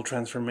physical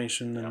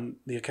transformation, and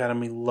the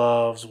Academy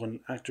loves when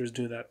actors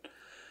do that.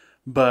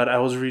 But I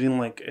was reading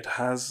like it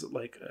has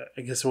like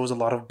I guess there was a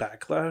lot of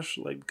backlash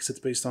like because it's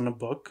based on a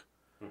book,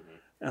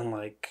 and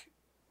like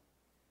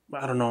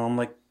I don't know, I'm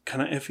like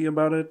kind of iffy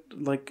about it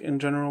like in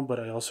general, but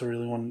I also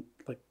really want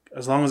like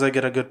as long as I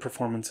get a good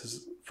performance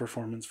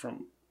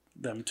from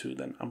them too,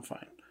 then I'm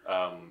fine.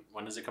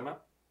 When does it come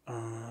out?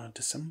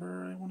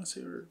 December, I want to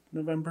say, or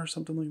November,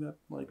 something like that.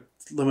 Like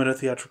limited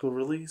theatrical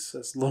release,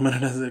 as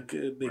limited as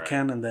they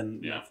can, and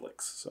then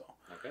Netflix. So,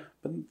 okay.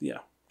 But yeah,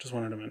 just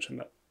wanted to mention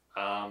that.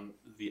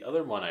 The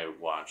other one I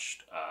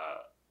watched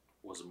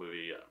was a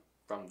movie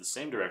from the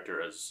same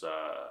director as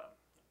a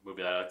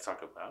movie that I like to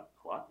talk about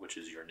a lot, which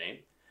is Your Name.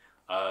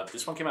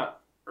 This one came out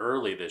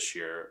early this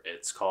year.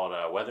 It's called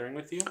Weathering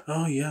with You.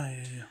 Oh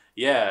yeah.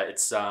 Yeah,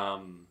 it's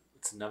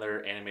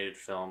another animated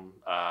film.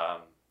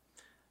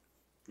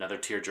 Another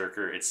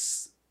tearjerker.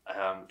 It's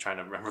trying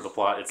to remember the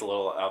plot. It's a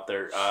little out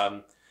there.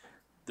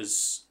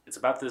 It's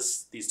about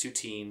these two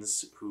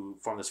teens who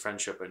form this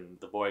friendship, and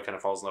the boy kind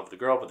of falls in love with the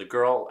girl, but the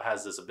girl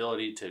has this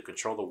ability to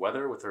control the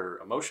weather with her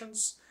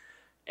emotions,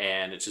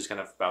 and it's just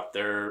kind of about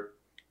their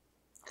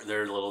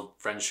little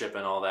friendship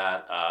and all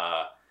that.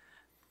 I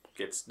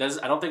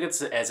don't think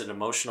it's as an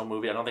emotional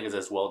movie. I don't think it's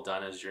as well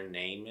done as Your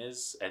Name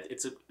is.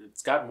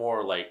 It's got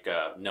more like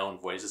known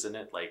voices in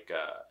it, like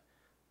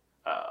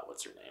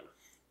what's her name?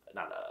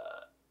 Not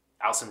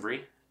Alison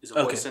Brie is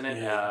a voice in it.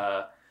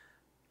 Yeah.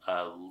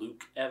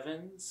 Luke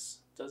Evans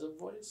does a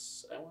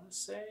voice, I want to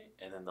say,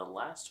 and then the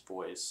last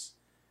voice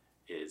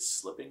is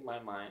slipping my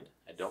mind.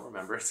 I don't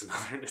remember.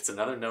 It's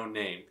another known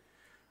name.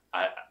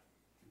 I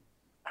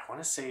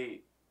want to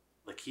say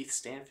like Keith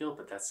Stanfield,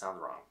 but that sounds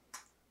wrong.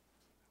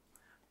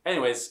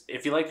 Anyways,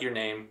 if you like Your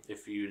Name,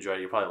 if you enjoyed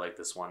it, you probably like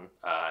this one.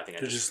 I think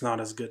They're just not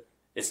as good.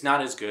 It's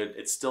not as good.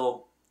 It's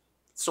still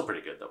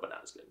pretty good though, but not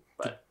as good.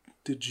 But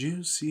Did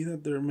you see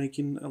that they're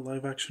making a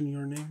live action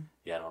Your Name?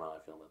 yeah, I don't know how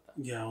I feel about that.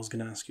 Yeah, I was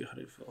gonna ask you how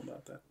do you feel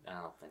about that. I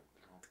don't think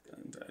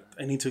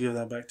I need to give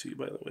that back to you,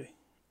 by the way.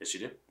 Yes,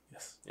 you do.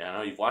 Yes. Yeah, I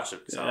know you've watched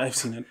it. So Yeah, I've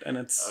seen it, and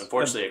it's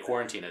unfortunately a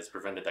quarantine has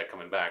prevented that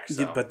coming back.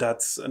 So Yeah, but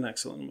that's an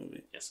excellent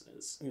movie. yes, it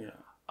is. Yeah.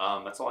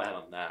 That's all I had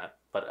on that.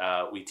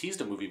 But we teased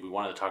a movie we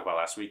wanted to talk about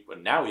last week,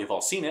 but now we have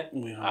all seen it.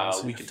 We have all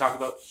seen we it. can talk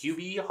about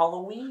Hubie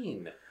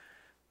Halloween.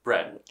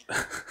 Brett,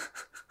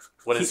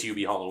 what is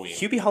Hubie Halloween?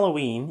 Hubie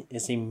Halloween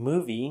is a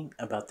movie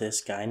about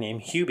this guy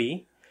named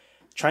Hubie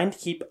trying to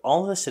keep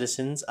all the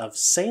citizens of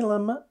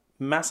Salem,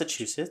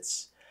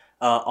 Massachusetts,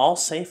 all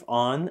safe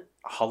on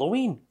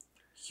Halloween.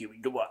 Huey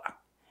Dwa.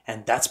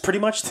 And that's pretty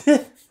much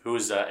it. Who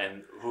is our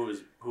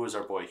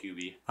boy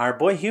Hubie? Our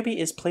boy Hubie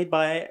is played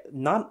by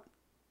not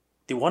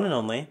the one and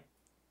only,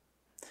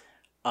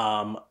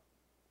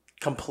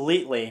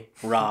 completely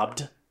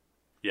robbed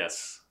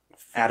Yes.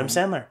 Adam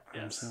Sandler.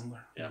 Yes.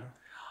 Sandler.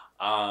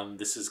 Yeah.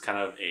 This is kind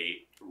of a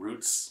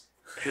roots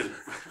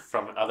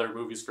from other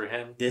movies for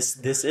him. This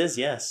is,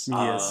 yes.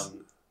 Yes.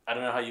 I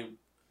don't know how you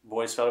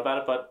boys felt about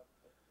it, but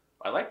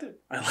I liked it.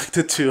 I liked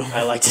it too.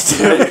 I liked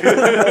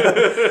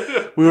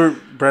it too.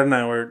 Brad and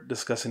I were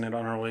discussing it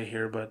on our way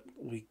here, but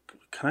we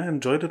kind of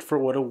enjoyed it for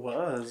what it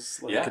was.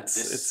 Like, Yeah,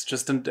 it's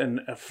just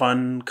a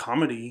fun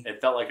comedy.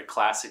 It felt like a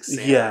classic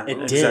Sandler Yeah, It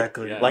movie. did.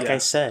 exactly. Yeah. Like Yeah. I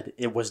said,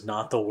 it was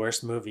not the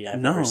worst movie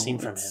I've ever seen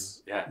from him.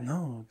 Yeah.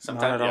 No,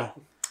 Sometimes, not at yeah.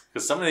 all.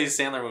 Because some of these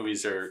Sandler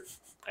movies are,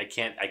 I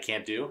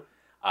can't do.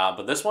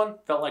 But this one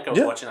felt like I was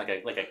Yeah. watching like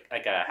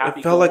a Happy.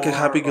 It felt like a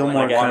Happy or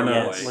Gilmore like a- kind of,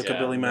 yes. like yeah. a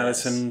Billy Yes.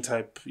 Madison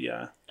type.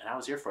 Yeah. And I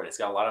was here for it. It's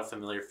got a lot of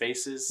familiar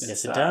faces.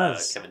 Yes, it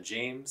does. Kevin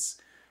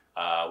James.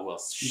 Who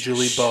else?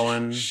 Julie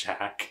Bowen.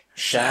 Shaq.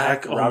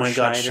 Shaq, Oh Rob my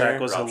God, Schneider. Shaq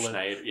was Rob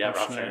hilarious. Schneider. Yeah, Rob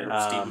Rob Schneider.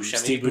 Schneider. Steve Buscemi.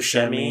 Steve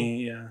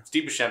Buscemi. Yeah.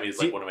 Steve Buscemi is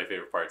like one of my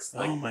favorite parts.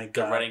 Like, Oh my The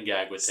God. running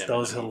gag with him. That in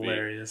was the movie.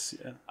 hilarious.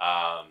 Yeah.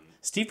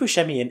 Steve Steve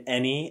Buscemi in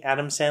any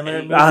Adam Sandler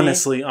Any-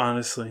 movie.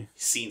 Honestly.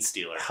 Scene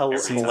stealer. Hel-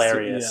 Every time.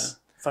 hilarious.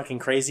 Fucking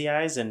Crazy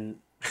Eyes and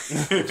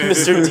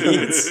Mr.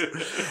 Deeds.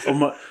 Oh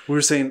my, we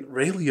were saying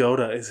Ray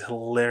Liotta is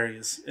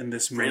hilarious in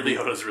this Ray movie.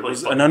 Liotta's really It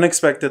was funny. an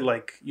unexpected,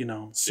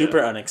 Super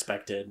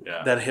unexpected.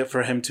 Yeah. that hit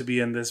for him to be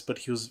in this, but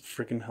he was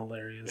freaking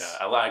hilarious.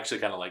 Yeah, I actually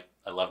kind of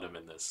I loved him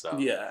in this. So.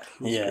 Yeah,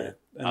 he was Yeah. great.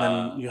 And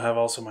then you have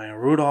also Maya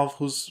Rudolph,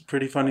 who's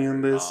pretty funny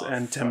in this,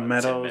 and Tim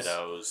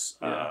Meadows,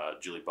 Tim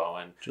Julie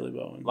Bowen. Julie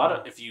Bowen. A lot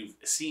of if you've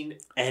seen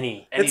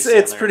Any. any It's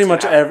Sandler, pretty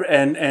much gonna have-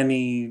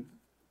 any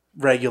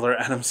regular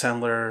Adam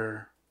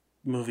Sandler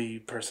movie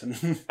person.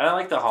 And I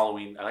like the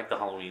Halloween.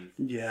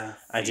 Yeah,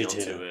 I do feel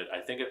too. to it. I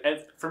think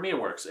for me it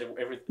works.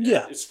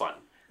 Yeah. It's fun.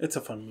 it's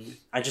a fun movie.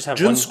 I just have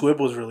June one. Squibb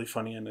was really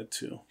funny in it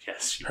too.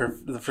 Yes,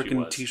 The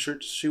freaking was.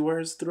 t-shirts she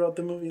wears throughout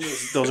the movie,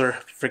 those are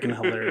freaking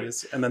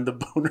hilarious. And then the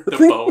boner the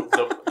thing.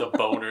 the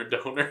boner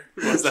donor.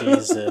 Was that?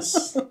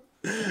 Jesus.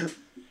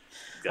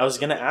 I was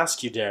going to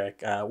ask you,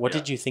 Derek, what Yeah.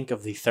 did you think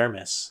of the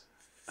thermos?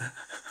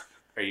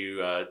 Are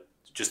you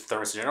just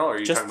thermos in general, or are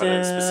you Just talking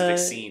about a specific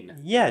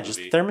scene? Yeah, in the just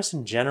movie? thermos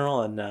in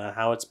general and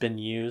how it's been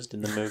used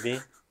in the movie.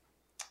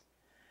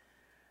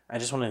 I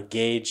just want to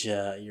gauge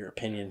your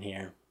opinion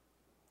here.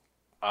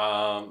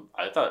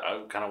 I thought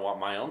I kind of want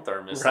my own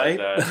thermos Right?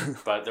 like that,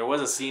 but there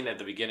was a scene at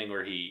the beginning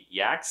where he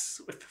yaks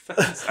with the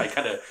thermos.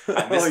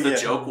 I missed Oh, the yeah.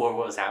 joke what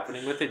was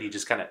happening with it. It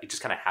just kind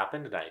of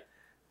happened, and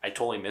I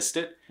totally missed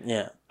it.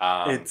 Yeah.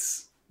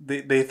 It's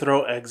they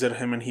throw eggs at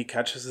him and he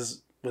catches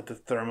his with the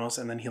thermos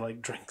and then he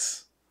like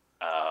drinks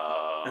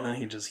and then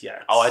he just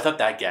yaks. Oh, I thought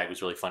that gag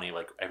was really funny.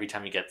 Like every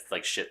time he gets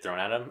like shit thrown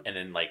at him, and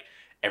then like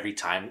every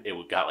time it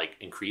got like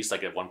increased.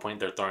 Like at one point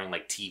they're throwing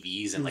like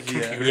TVs and like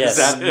Yeah. computers Yes.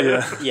 at him.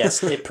 Yeah.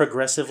 Yes, it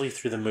progressively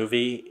through the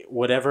movie,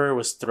 whatever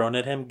was thrown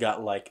at him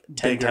got like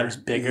 10 Bigger. times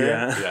bigger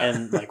Yeah. Yeah.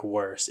 and like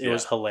worse. It Yeah.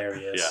 was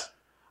hilarious.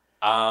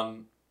 Yeah.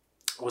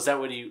 Was that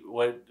what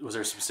was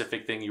there a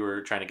specific thing you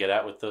were trying to get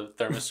at with the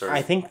thermos, or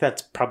I think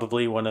that's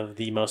probably one of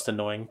the most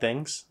annoying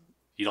things.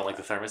 you don't like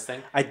the thermos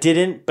thing? I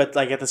didn't, but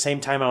like at the same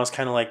time, I was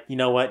kind of like, you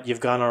know what? You've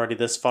gone already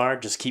this far.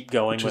 Just keep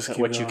going Just with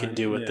keep what you can going,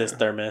 do with this yeah.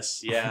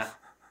 thermos. Yeah,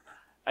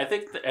 I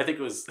think it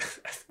was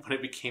when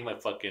it became a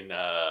fucking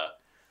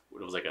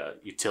it was like a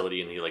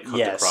utility, and he like hooked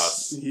Yes.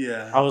 across.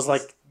 Yeah. I was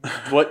like,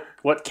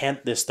 what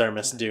can't this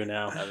thermos do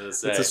now I was gonna It's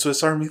say, a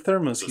Swiss Army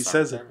thermos. Swiss He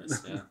Army says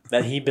thermos, yeah.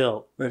 that he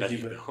built? That That he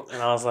he built. built.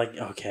 And I was like,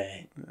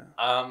 okay,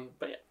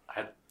 But yeah, I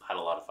had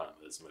a lot of fun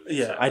with this movie.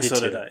 Yeah, so I did so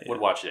too. did I. Yeah. would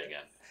watch it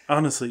again.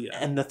 Honestly, yeah.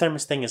 and the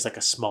thermos thing is like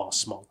a small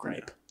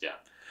gripe. Yeah.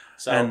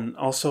 So And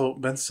also,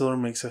 Ben Stiller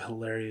makes a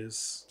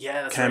hilarious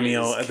yeah, that's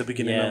cameo right. at the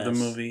beginning of the Yes.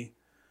 movie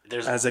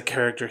There's as a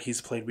character he's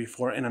played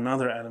before in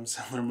another Adam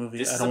Sandler movie.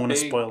 this I is don't a want to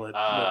big, spoil it.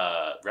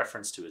 but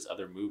reference to his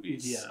other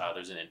movies. Yeah.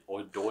 There's an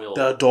Doyle.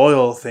 the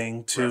Doyle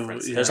thing too.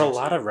 reference. Yeah. There's a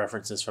lot of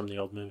references from the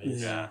old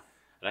movies. Yeah.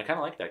 And I kind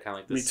of like that. Kind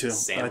of like Me this too.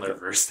 I like Sandler that.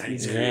 verse that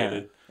he's Yeah.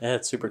 created. Yeah,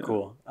 it's super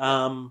cool.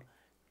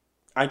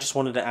 I just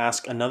wanted to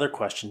ask another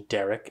question,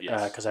 Derek,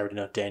 Yes. because I already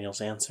know Daniel's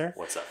answer.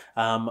 What's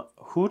up?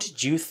 Who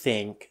did you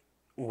think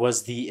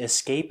was the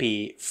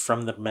escapee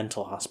from the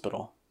mental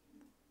hospital?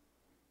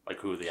 Like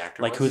who the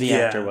actor Like was? who the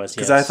actor was?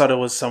 Because yes. I thought it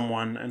was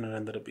someone and it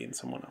ended up being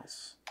someone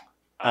else.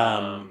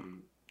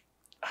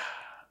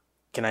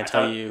 Can I I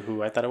tell thought- you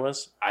who I thought it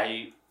was?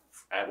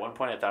 At one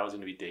point I thought it was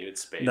going to be David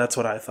Spade. That's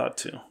what I thought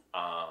too.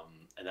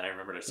 And then I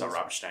remembered I saw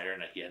Rob Schneider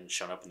and he hadn't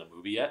shown up in the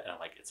movie yet, and I'm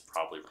like, it's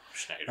probably Rob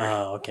Schneider.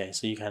 Oh, okay.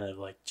 So you kind of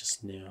like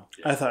just knew.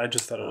 Yeah. I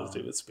just thought it was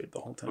David Spade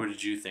the whole Who time.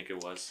 did you think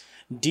it was?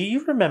 Do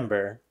you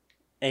remember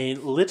a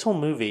little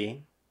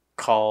movie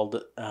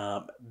called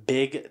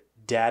Big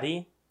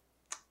Daddy?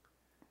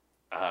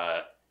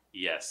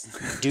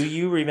 Yes. Do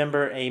you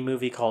remember a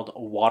movie called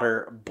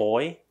Water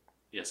Boy?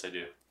 Yes, I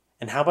do.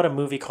 And how about a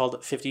movie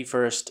called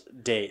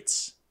 51st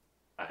Dates?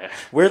 I,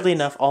 Weirdly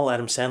enough, all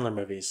Adam Sandler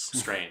movies.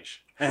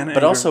 strange.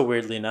 But also,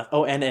 weirdly enough,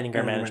 and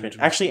Anger Management.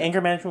 Management. Actually,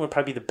 Anger Management would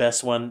probably be the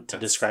best one to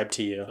describe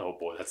to you. Oh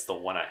boy, that's the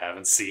one I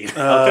haven't seen. Okay,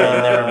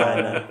 never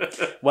mind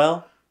then.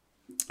 Well,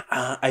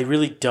 I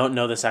really don't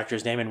know this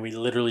actor's name, and we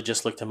literally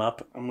just looked him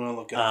up. I'm gonna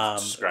look at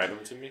Describe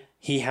him to me.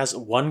 He has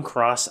one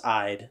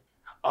cross-eyed.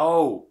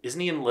 Oh, isn't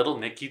he in Little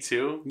Nicky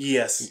too?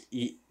 Yes.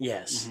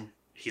 Yes.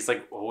 He's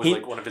like always He-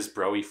 like one of his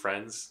broy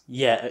friends.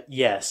 Yeah.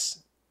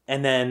 Yes.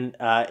 And then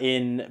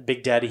in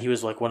Big Daddy, he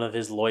was like one of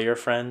his lawyer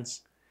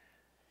friends.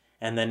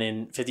 And then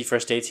in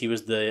 51st Dates, he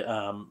was the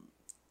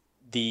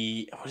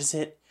what is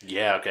it?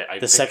 Yeah, okay.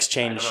 Sex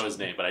change. I don't know his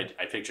name, but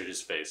I pictured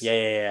his face.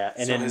 Yeah.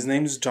 And so then his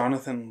name's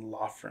Jonathan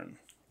Loughran.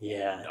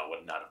 yeah, No,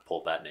 would not have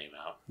pulled that name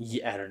out.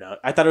 I don't know.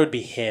 I thought it would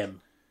be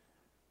him.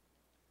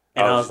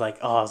 And I was like,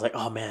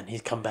 oh man,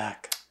 he's come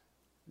back.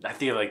 I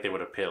feel like they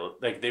would have paid,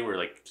 like they were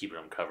like keeping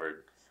him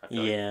covered. I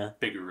feel Yeah. like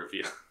bigger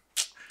reveal.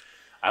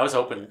 I was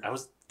hoping.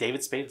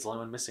 David Spade's the only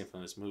one missing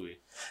from this movie.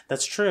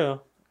 That's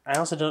true. I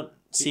also don't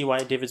see why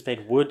David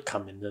Spade would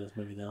come into this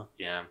movie though.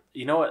 Yeah,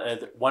 you know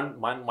what? One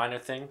minor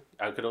thing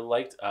I could have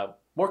liked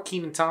more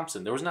Kenan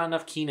Thompson. There was not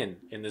enough Kenan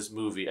in this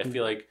movie. I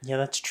feel like Yeah,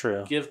 that's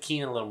true. give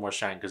Kenan a little more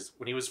shine because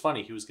when he was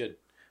funny, he was good.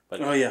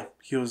 But Oh yeah,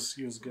 he was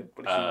good,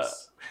 but he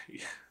was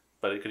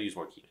but it could use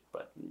more Kenan.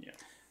 But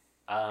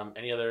yeah.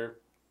 any other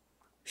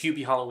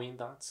Hubie Halloween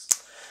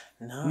thoughts?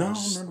 No, No,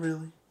 not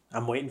really.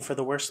 I'm waiting for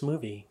the worst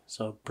movie,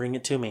 so bring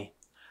it to me.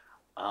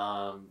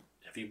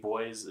 Have you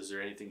boys? Is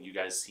there anything you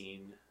guys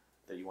seen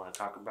that you want to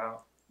talk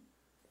about?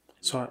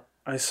 So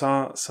I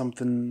saw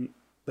something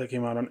that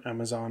came out on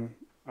Amazon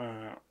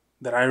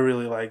that I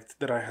really liked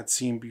that I had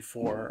seen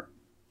before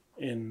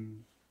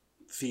in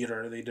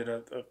theater. They did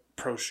a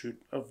pro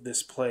shoot of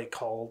this play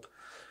called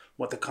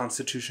What the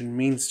Constitution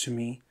Means to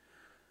Me,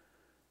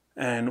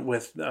 and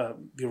with the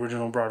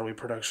original Broadway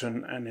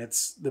production. And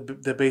it's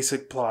the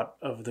basic plot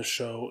of the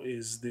show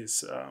is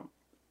this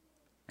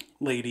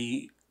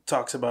lady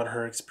talks about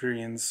her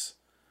experience.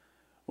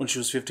 When she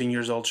was 15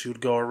 years old, she would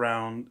go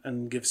around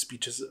and give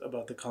speeches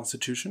about the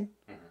Constitution.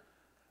 Mm-hmm.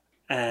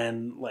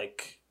 And,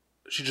 like,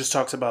 she just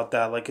talks about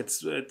that. Like,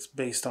 it's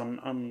based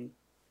on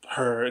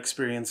her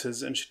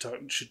experiences. And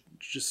she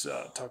just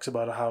talks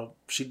about how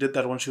she did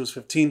that when she was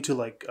 15 to,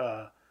 like,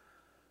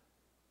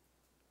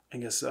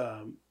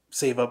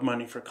 save up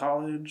money for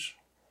college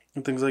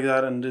and things like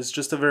that. And it's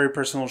just a very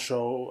personal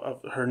show.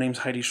 Her name's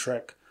Heidi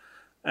Schreck.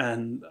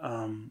 And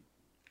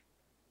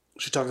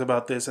she talks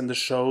about this, and the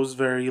show's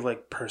very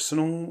like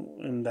personal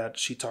in that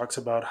she talks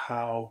about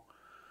how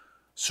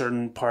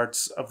certain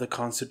parts of the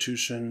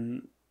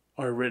Constitution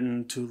are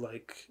written to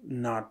like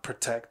not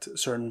protect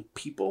certain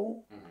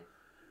people,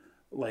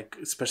 like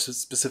especially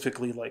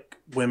specifically like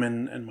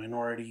women and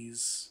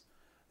minorities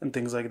and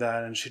things like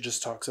that. And she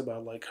just talks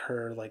about like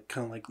her like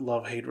kind of like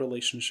love-hate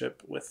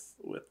relationship with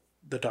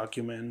the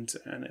document,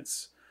 and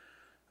it's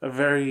a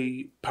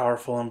very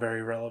powerful and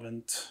very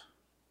relevant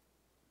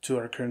to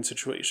our current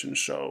situation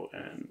show.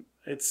 And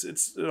it's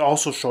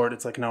also short.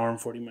 It's like an hour and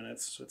 40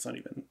 minutes, so it's not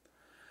even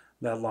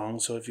that long.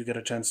 So if you get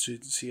a chance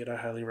to see it, I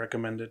highly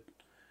recommend it.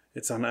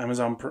 It's on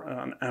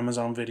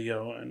Amazon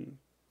Video, and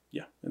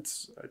yeah,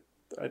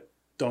 I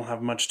don't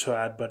have much to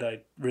add, but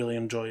I really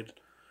enjoyed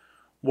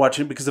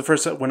watching, because the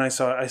first when I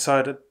saw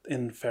it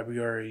in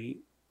February,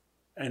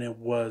 and it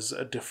was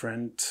a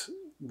different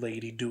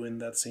lady doing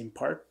that same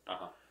part.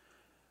 Uh-huh.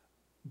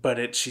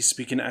 But she's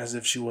speaking as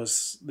if she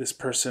was this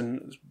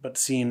person, but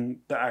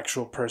seeing the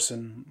actual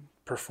person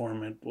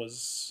perform it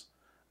was,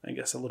 I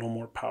guess, a little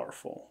more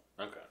powerful.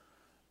 Okay.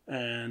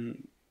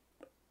 And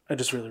I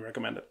just really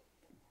recommend it.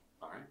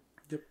 All right.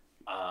 Yep.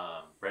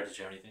 Brett, did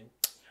you have anything?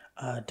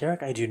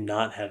 Derek, I do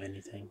not have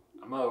anything.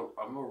 I'm gonna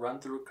run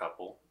through a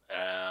couple.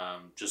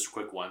 Just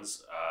quick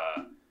ones.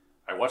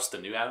 I watched the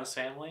new Addams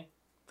Family,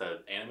 the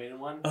animated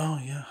one. Oh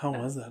yeah, how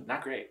was that?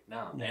 Not great.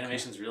 No, the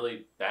animation's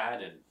really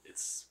bad and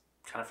it's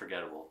kind of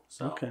forgettable.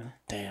 So Okay.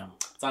 Damn.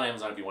 it's on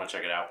Amazon if you want to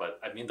check it out. But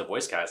I mean, the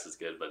voice cast is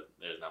good, but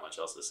there's not much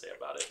else to say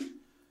about it.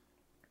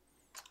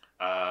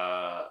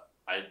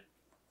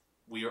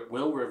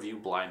 We'll review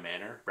Blind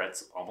Manor.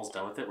 Brett's almost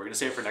done with it. We're gonna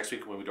save it for next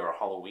week when we do our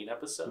Halloween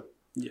episode.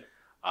 Yeah.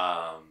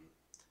 I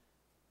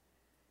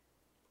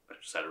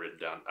just had it written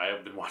down. I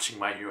have been watching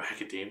My Hero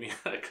Academia.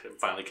 I'm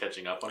finally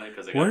catching up on it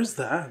because Where's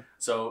that?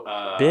 So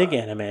Big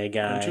anime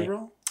guy.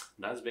 Crunchyroll?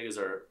 not as big as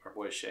our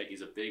boy Shay.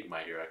 He's a big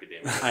My Hero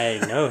Academia.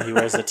 I know he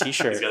wears a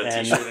T-shirt. He's got a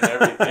and, T-shirt and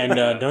everything.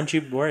 And don't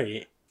you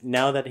worry.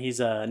 Now that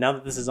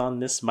this is on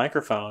this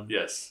microphone,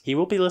 yes, he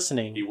will be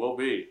listening. he will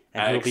be.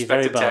 And I he'll be expect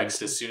very a bummed.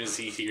 text as soon as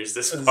he hears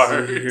this As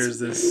part. Here's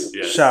this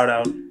Yes. shout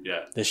out.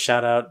 Yeah. The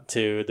shout out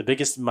to the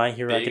biggest My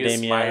Hero Biggest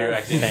Academia My Hero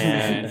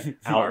Academia fan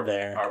out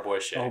there. Our boy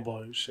Shay. Oh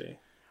boy, Shay.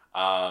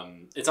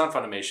 It's on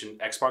Funimation.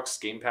 Xbox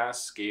Game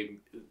Pass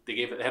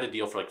they had a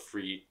deal for like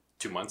free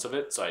 2 months of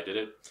it, so I did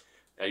it.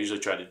 I usually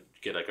try to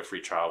get like a free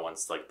trial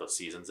once like the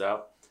season's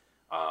out.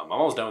 I'm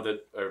almost done with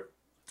it.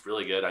 It's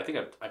really good. I think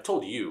I've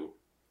told you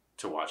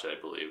to watch it. I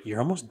believe You're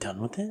almost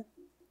done with it?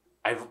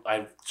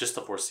 I've just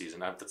the fourth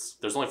season.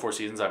 There's only 4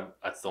 seasons.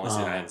 That's the only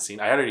season I Oh. hadn't seen.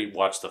 I had already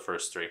watched the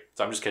first 3,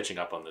 so I'm just catching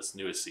up on this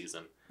newest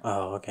season.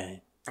 Oh,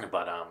 okay.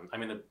 But I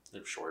mean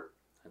they're short.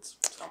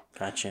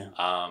 Gotcha.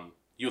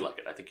 You like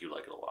it. I think you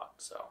like it a lot.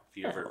 So if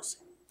you ever We'll see.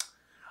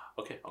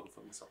 okay, I'll go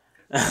for myself.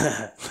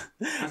 Okay.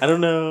 I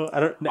don't know.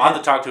 I'll have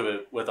to talk to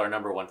it with our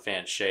number 1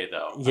 fan, Shay,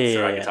 though. I'm Yeah,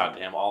 sure I yeah, can talk to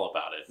him all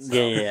about it. So.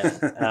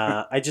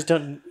 Yeah. I just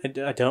don't.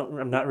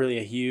 I'm not really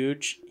a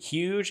huge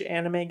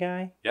anime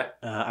guy. Yeah.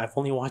 I've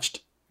only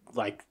watched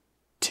like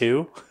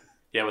 2.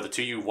 Yeah, but the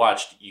two you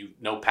watched, you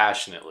know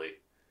passionately.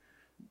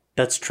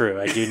 That's true.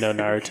 I do know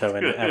Naruto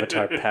and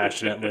Avatar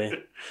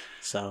passionately.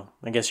 So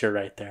I guess you're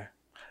right there.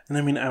 And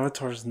I mean,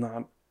 Avatar is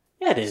not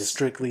Yeah, it is.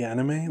 strictly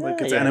anime.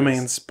 Like it's yeah, it anime is.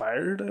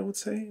 inspired, I would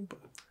say. But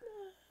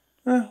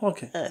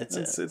okay, It's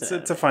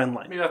it's a fine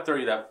line. Maybe I'll throw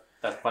you that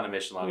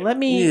Funimation login. Let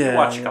me You can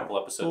watch a Yeah. couple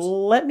episodes.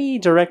 let me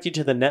direct you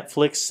to the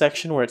Netflix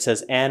section where it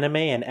says anime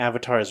and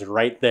Avatar is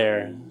right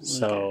there.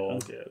 So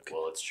Okay.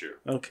 Well, it's true.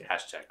 Okay.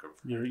 Hashtag.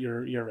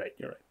 You're right.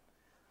 You're right.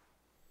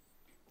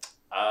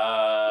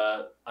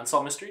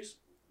 Unsolved Mysteries.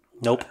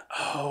 nope.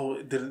 Oh,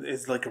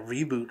 it's like a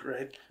reboot,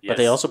 right? But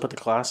they Yes. also put the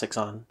classics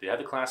on. They had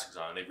the classics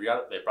on. They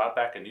brought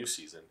back a new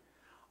season.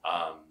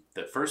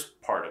 The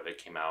first part of it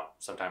came out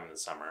sometime in the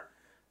summer.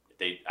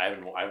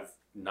 I've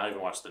not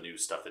even watched the new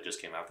stuff that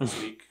just came out this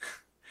week.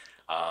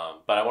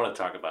 But I wanted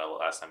to talk about it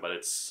last time. But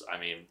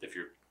if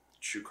you're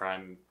true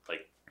crime,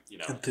 like,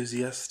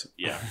 Enthusiast.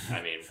 yeah,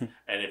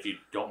 and if you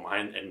don't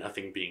mind and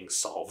nothing being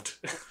solved.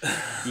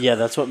 Yeah,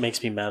 that's what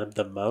makes me mad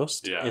the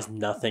most. Yeah. Is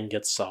nothing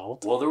gets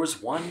solved. Well, there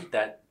was one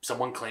that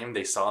someone claimed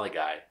they saw the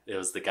guy. It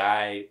was the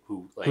guy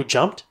who Who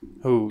jumped?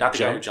 Who Not the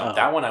guy who jumped. Oh.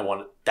 That one I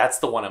wanted. That's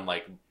the one I'm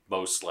like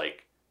most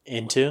like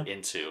Into?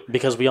 into.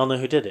 Because we all know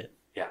who did it.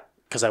 Yeah.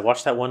 Because I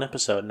watched that one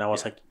episode and I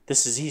was Yeah. like,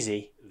 this is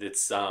easy.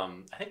 It's I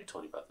think I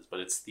told you about this, but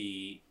it's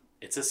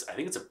this. I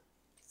think it's a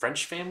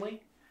French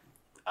family.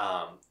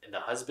 And the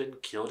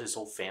husband killed his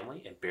whole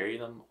family and buried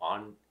them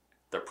on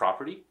their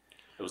property.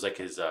 It was like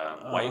his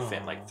wife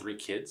and like 3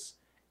 kids,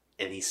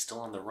 and he's still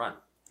on the run.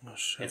 Oh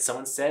shit. And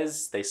someone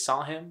says they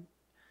saw him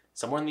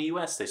somewhere in the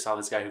U.S. They saw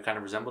this guy who kind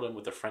of resembled him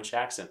with a French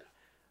accent.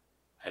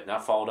 I have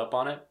not followed up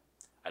on it.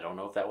 I don't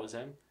know if that was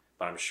him,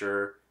 but I'm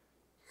sure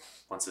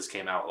once this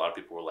came out, a lot of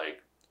people were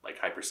like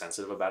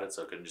hypersensitive about it.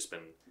 So it couldn't just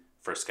been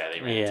first guy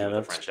they ran into with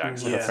a French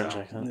accent. With a Yeah. French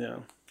accent. Yeah.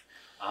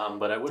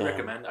 But I would Damn.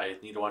 recommend. I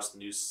need to watch the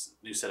new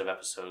set of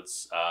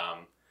episodes.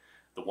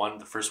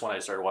 The first one I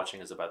started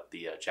watching is about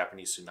the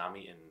Japanese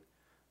tsunami, and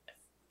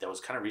that was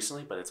kind of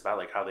recently. But it's about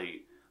like how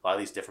a lot of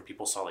these different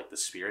people saw like the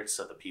spirits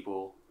of the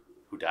people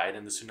who died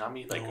in the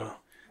tsunami. Like, wow.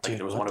 Dude,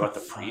 there was what one the about the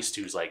fuck? priest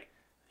who's like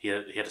he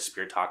had a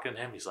spirit talking to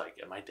him. He's like,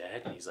 "Am I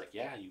dead?" And he's like,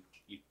 "Yeah, you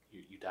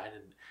died."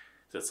 And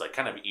so it's like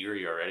kind of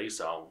eerie already.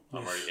 So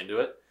I'm already into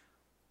it.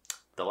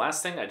 The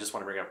last thing I just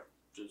want to bring up,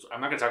 I'm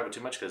not going to talk about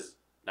too much because.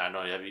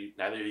 Neither of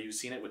you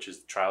seen it, which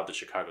is Trial of the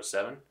Chicago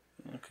 7,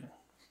 Okay.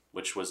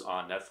 which was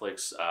on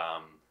Netflix.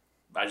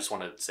 I just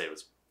want to say it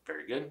was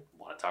very good.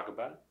 Want to talk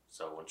about it?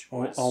 So once you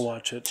boys I'll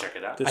watch it. check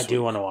it out. this I do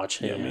week. want to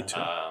watch it. Yeah, me Yeah.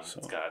 too. So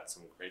It's got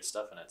some great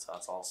stuff in it. So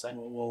that's all I'll say.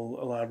 we'll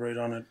elaborate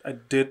on it. I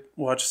did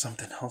watch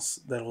something else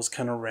that was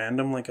kind of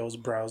random. Like I was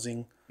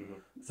browsing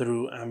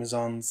through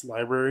Amazon's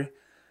library,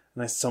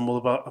 and I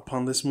stumbled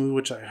upon this movie,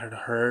 which I had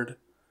heard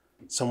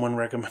someone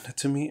recommended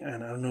to me,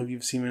 and I don't know if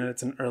you've seen it.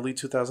 It's an early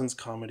 2000s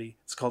comedy.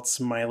 It's called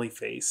Smiley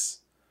Face.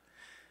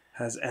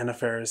 Has Anna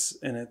Faris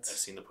in it. I've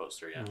seen the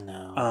poster. Yeah.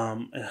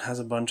 No. It has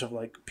a bunch of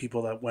like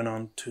people that went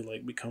on to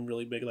like become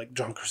really big, like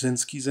John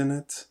Krasinski's in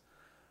it.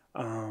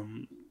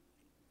 And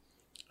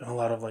a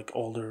lot of like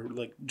older,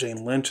 like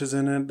Jane Lynch is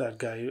in it. That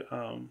guy,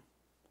 I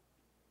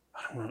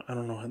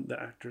don't know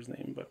the actor's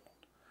name, but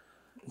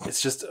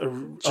it's just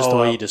Just the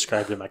way you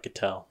described him, I could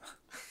tell.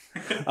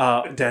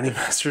 Danny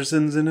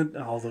Masterson's in it,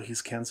 although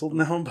he's canceled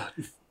now, but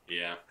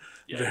Yeah.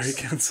 very Yes.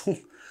 canceled.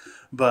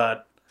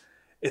 But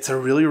it's a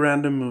really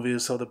random movie.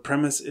 So the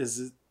premise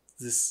is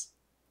this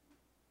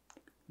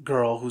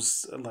girl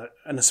who's like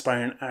an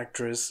aspiring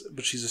actress,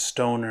 but she's a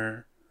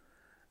stoner,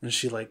 and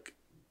she like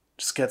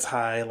just gets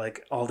high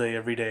like all day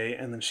every day,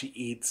 and then she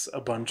eats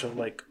a bunch of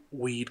like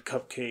weed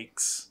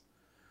cupcakes.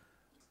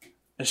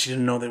 And she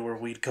didn't know they were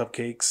weed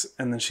cupcakes,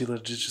 and then she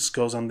legit just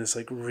goes on this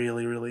like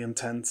really, really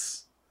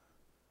intense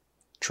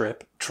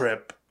Trip.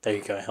 trip. There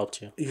you go. I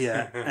helped you.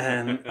 Yeah,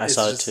 and I it's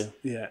saw it just- too.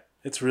 Yeah,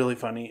 it's really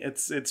funny.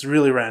 It's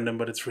really random,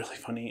 but it's really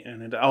funny,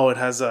 and it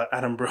has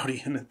Adam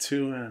Brody in it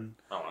too, and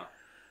Oh, wow.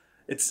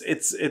 it's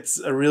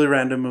a really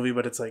random movie,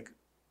 but it's like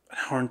an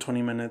hour and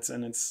 20 minutes,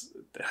 and it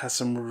has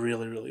some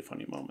really, really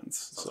funny moments.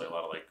 Sounds So like a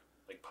lot of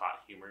like pot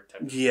humor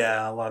type. Of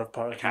yeah, a lot of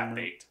part. Like half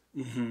baked.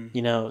 Mm-hmm.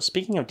 You know,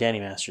 speaking of Danny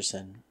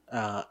Masterson,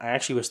 I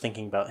actually was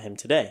thinking about him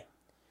today.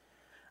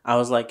 I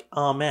was like,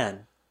 oh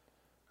man,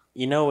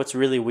 you know what's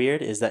really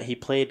weird is that he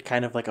played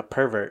kind of like a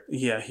pervert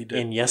Yeah, he did.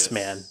 in Yes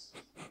Man.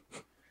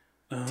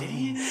 Um, Did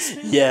he?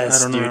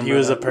 Yes, I don't dude, he remember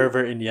was a that.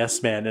 pervert in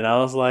Yes Man, and I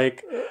was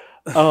like,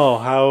 oh,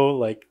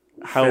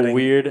 how Fitting,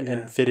 weird yeah.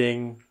 and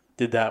fitting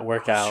did that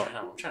work out?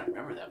 I'm trying to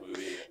remember that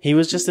movie. He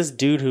was just this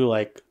dude who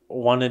like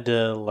wanted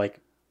to like,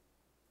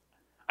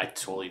 I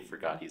totally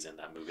forgot he's in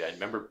that movie. I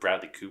remember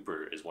Bradley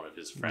Cooper is one of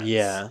his friends.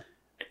 yeah,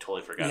 I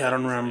totally forgot. Yeah, I that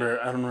don't he's in it.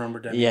 remember. I don't remember.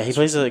 Danny yeah. He Masterson.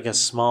 plays like a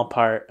small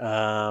part.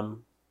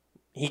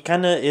 He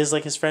kind of is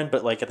like his friend,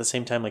 but like at the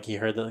same time, like he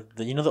heard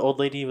the you know the old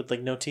lady with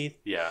like no teeth.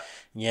 Yeah.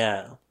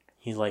 Yeah,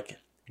 he like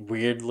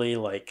weirdly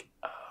like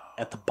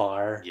at the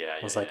bar. Yeah.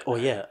 was yeah, like, yeah. oh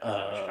yeah, I know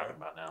what you're talking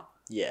about now.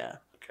 yeah.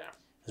 Okay.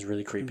 It was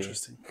really creepy.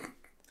 Interesting.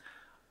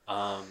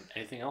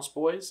 Anything else,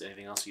 boys?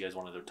 Anything else you guys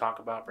wanted to talk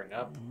about, bring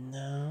up?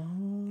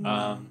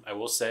 No. I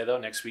will say though,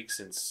 next week,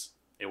 since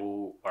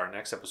Our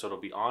next episode will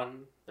be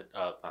on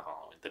not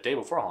Halloween, the day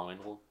before Halloween.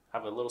 We'll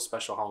have a little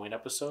special Halloween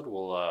episode.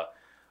 We're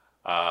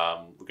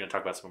going to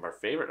talk about some of our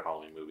favorite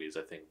Halloween movies.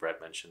 I think Brett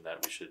mentioned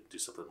that we should do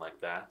something like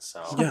that.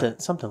 So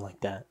Something like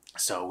that.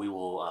 So we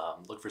will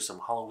look for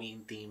some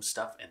Halloween themed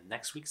stuff in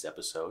next week's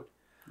episode.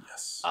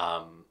 Yes.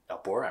 A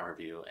Borat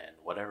review and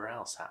whatever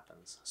else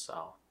happens.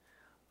 So,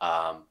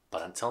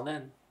 but until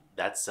then,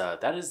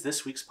 that is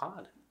this week's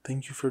pod.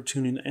 Thank you for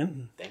tuning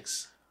in.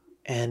 Thanks.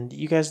 And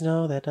you guys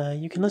know that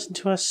you can listen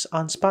to us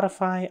on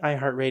Spotify,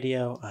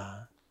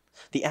 iHeartRadio,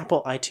 the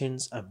Apple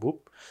iTunes,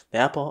 the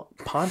Apple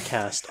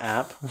Podcast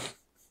app.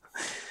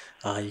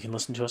 You can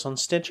listen to us on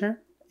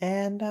Stitcher,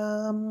 and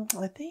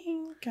I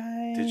think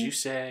Did you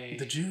say?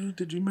 Did you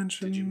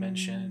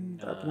mention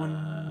that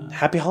one?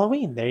 Happy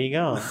Halloween. There you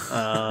go.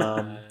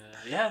 Yeah,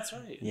 that's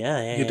right.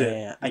 Yeah. You did.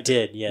 Yeah. I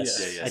did. Yes,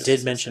 Yeah, I yes, did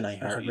yes, mention yes.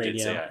 iHeartRadio. You did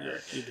say Yeah,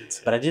 you did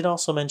say But I did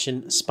also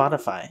mention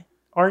Spotify,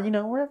 or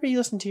wherever you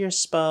listen to your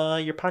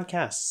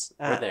podcasts.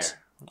 We're there.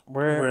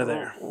 We're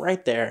there.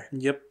 right there.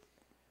 Yep.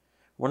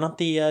 We're not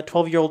the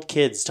 12-year-old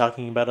kids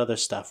talking about other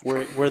stuff.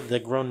 We're the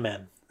grown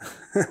men,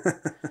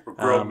 We're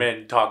grown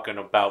men talking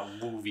about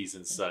movies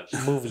and such.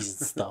 movies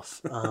and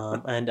stuff.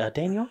 And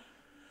Daniel,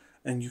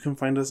 And you can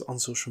find us on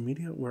social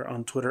media. We're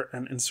on Twitter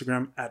and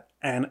Instagram at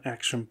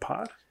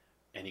AnActionPod.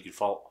 And you can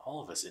follow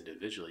all of us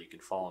individually. You can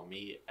follow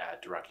me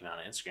at DRocky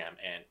Mountain on Instagram,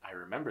 and I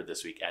remembered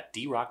this week at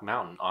DRock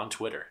Mountain on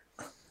Twitter.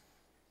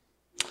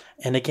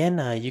 and again,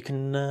 you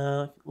can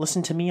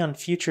listen to me on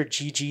future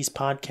GG's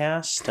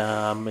podcast.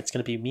 It's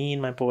going to be me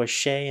and my boy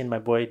Shay and my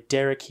boy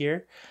Derek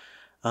here.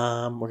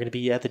 We're going to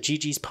be at the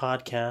GG's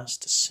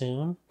podcast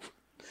soon.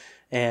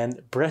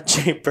 And Brett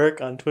J.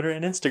 Burke on Twitter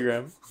and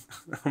Instagram.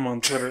 I'm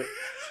on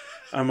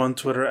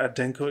Twitter at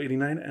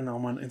Denko89, and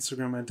I'm on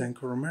Instagram at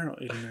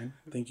DenkoRomero89.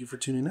 Thank you for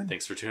tuning in.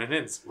 Thanks for tuning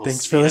in. We'll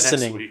Thanks see for you next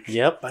listening. week.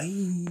 Yep.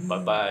 Bye.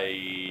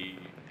 Bye-bye.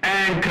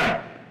 And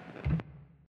cut.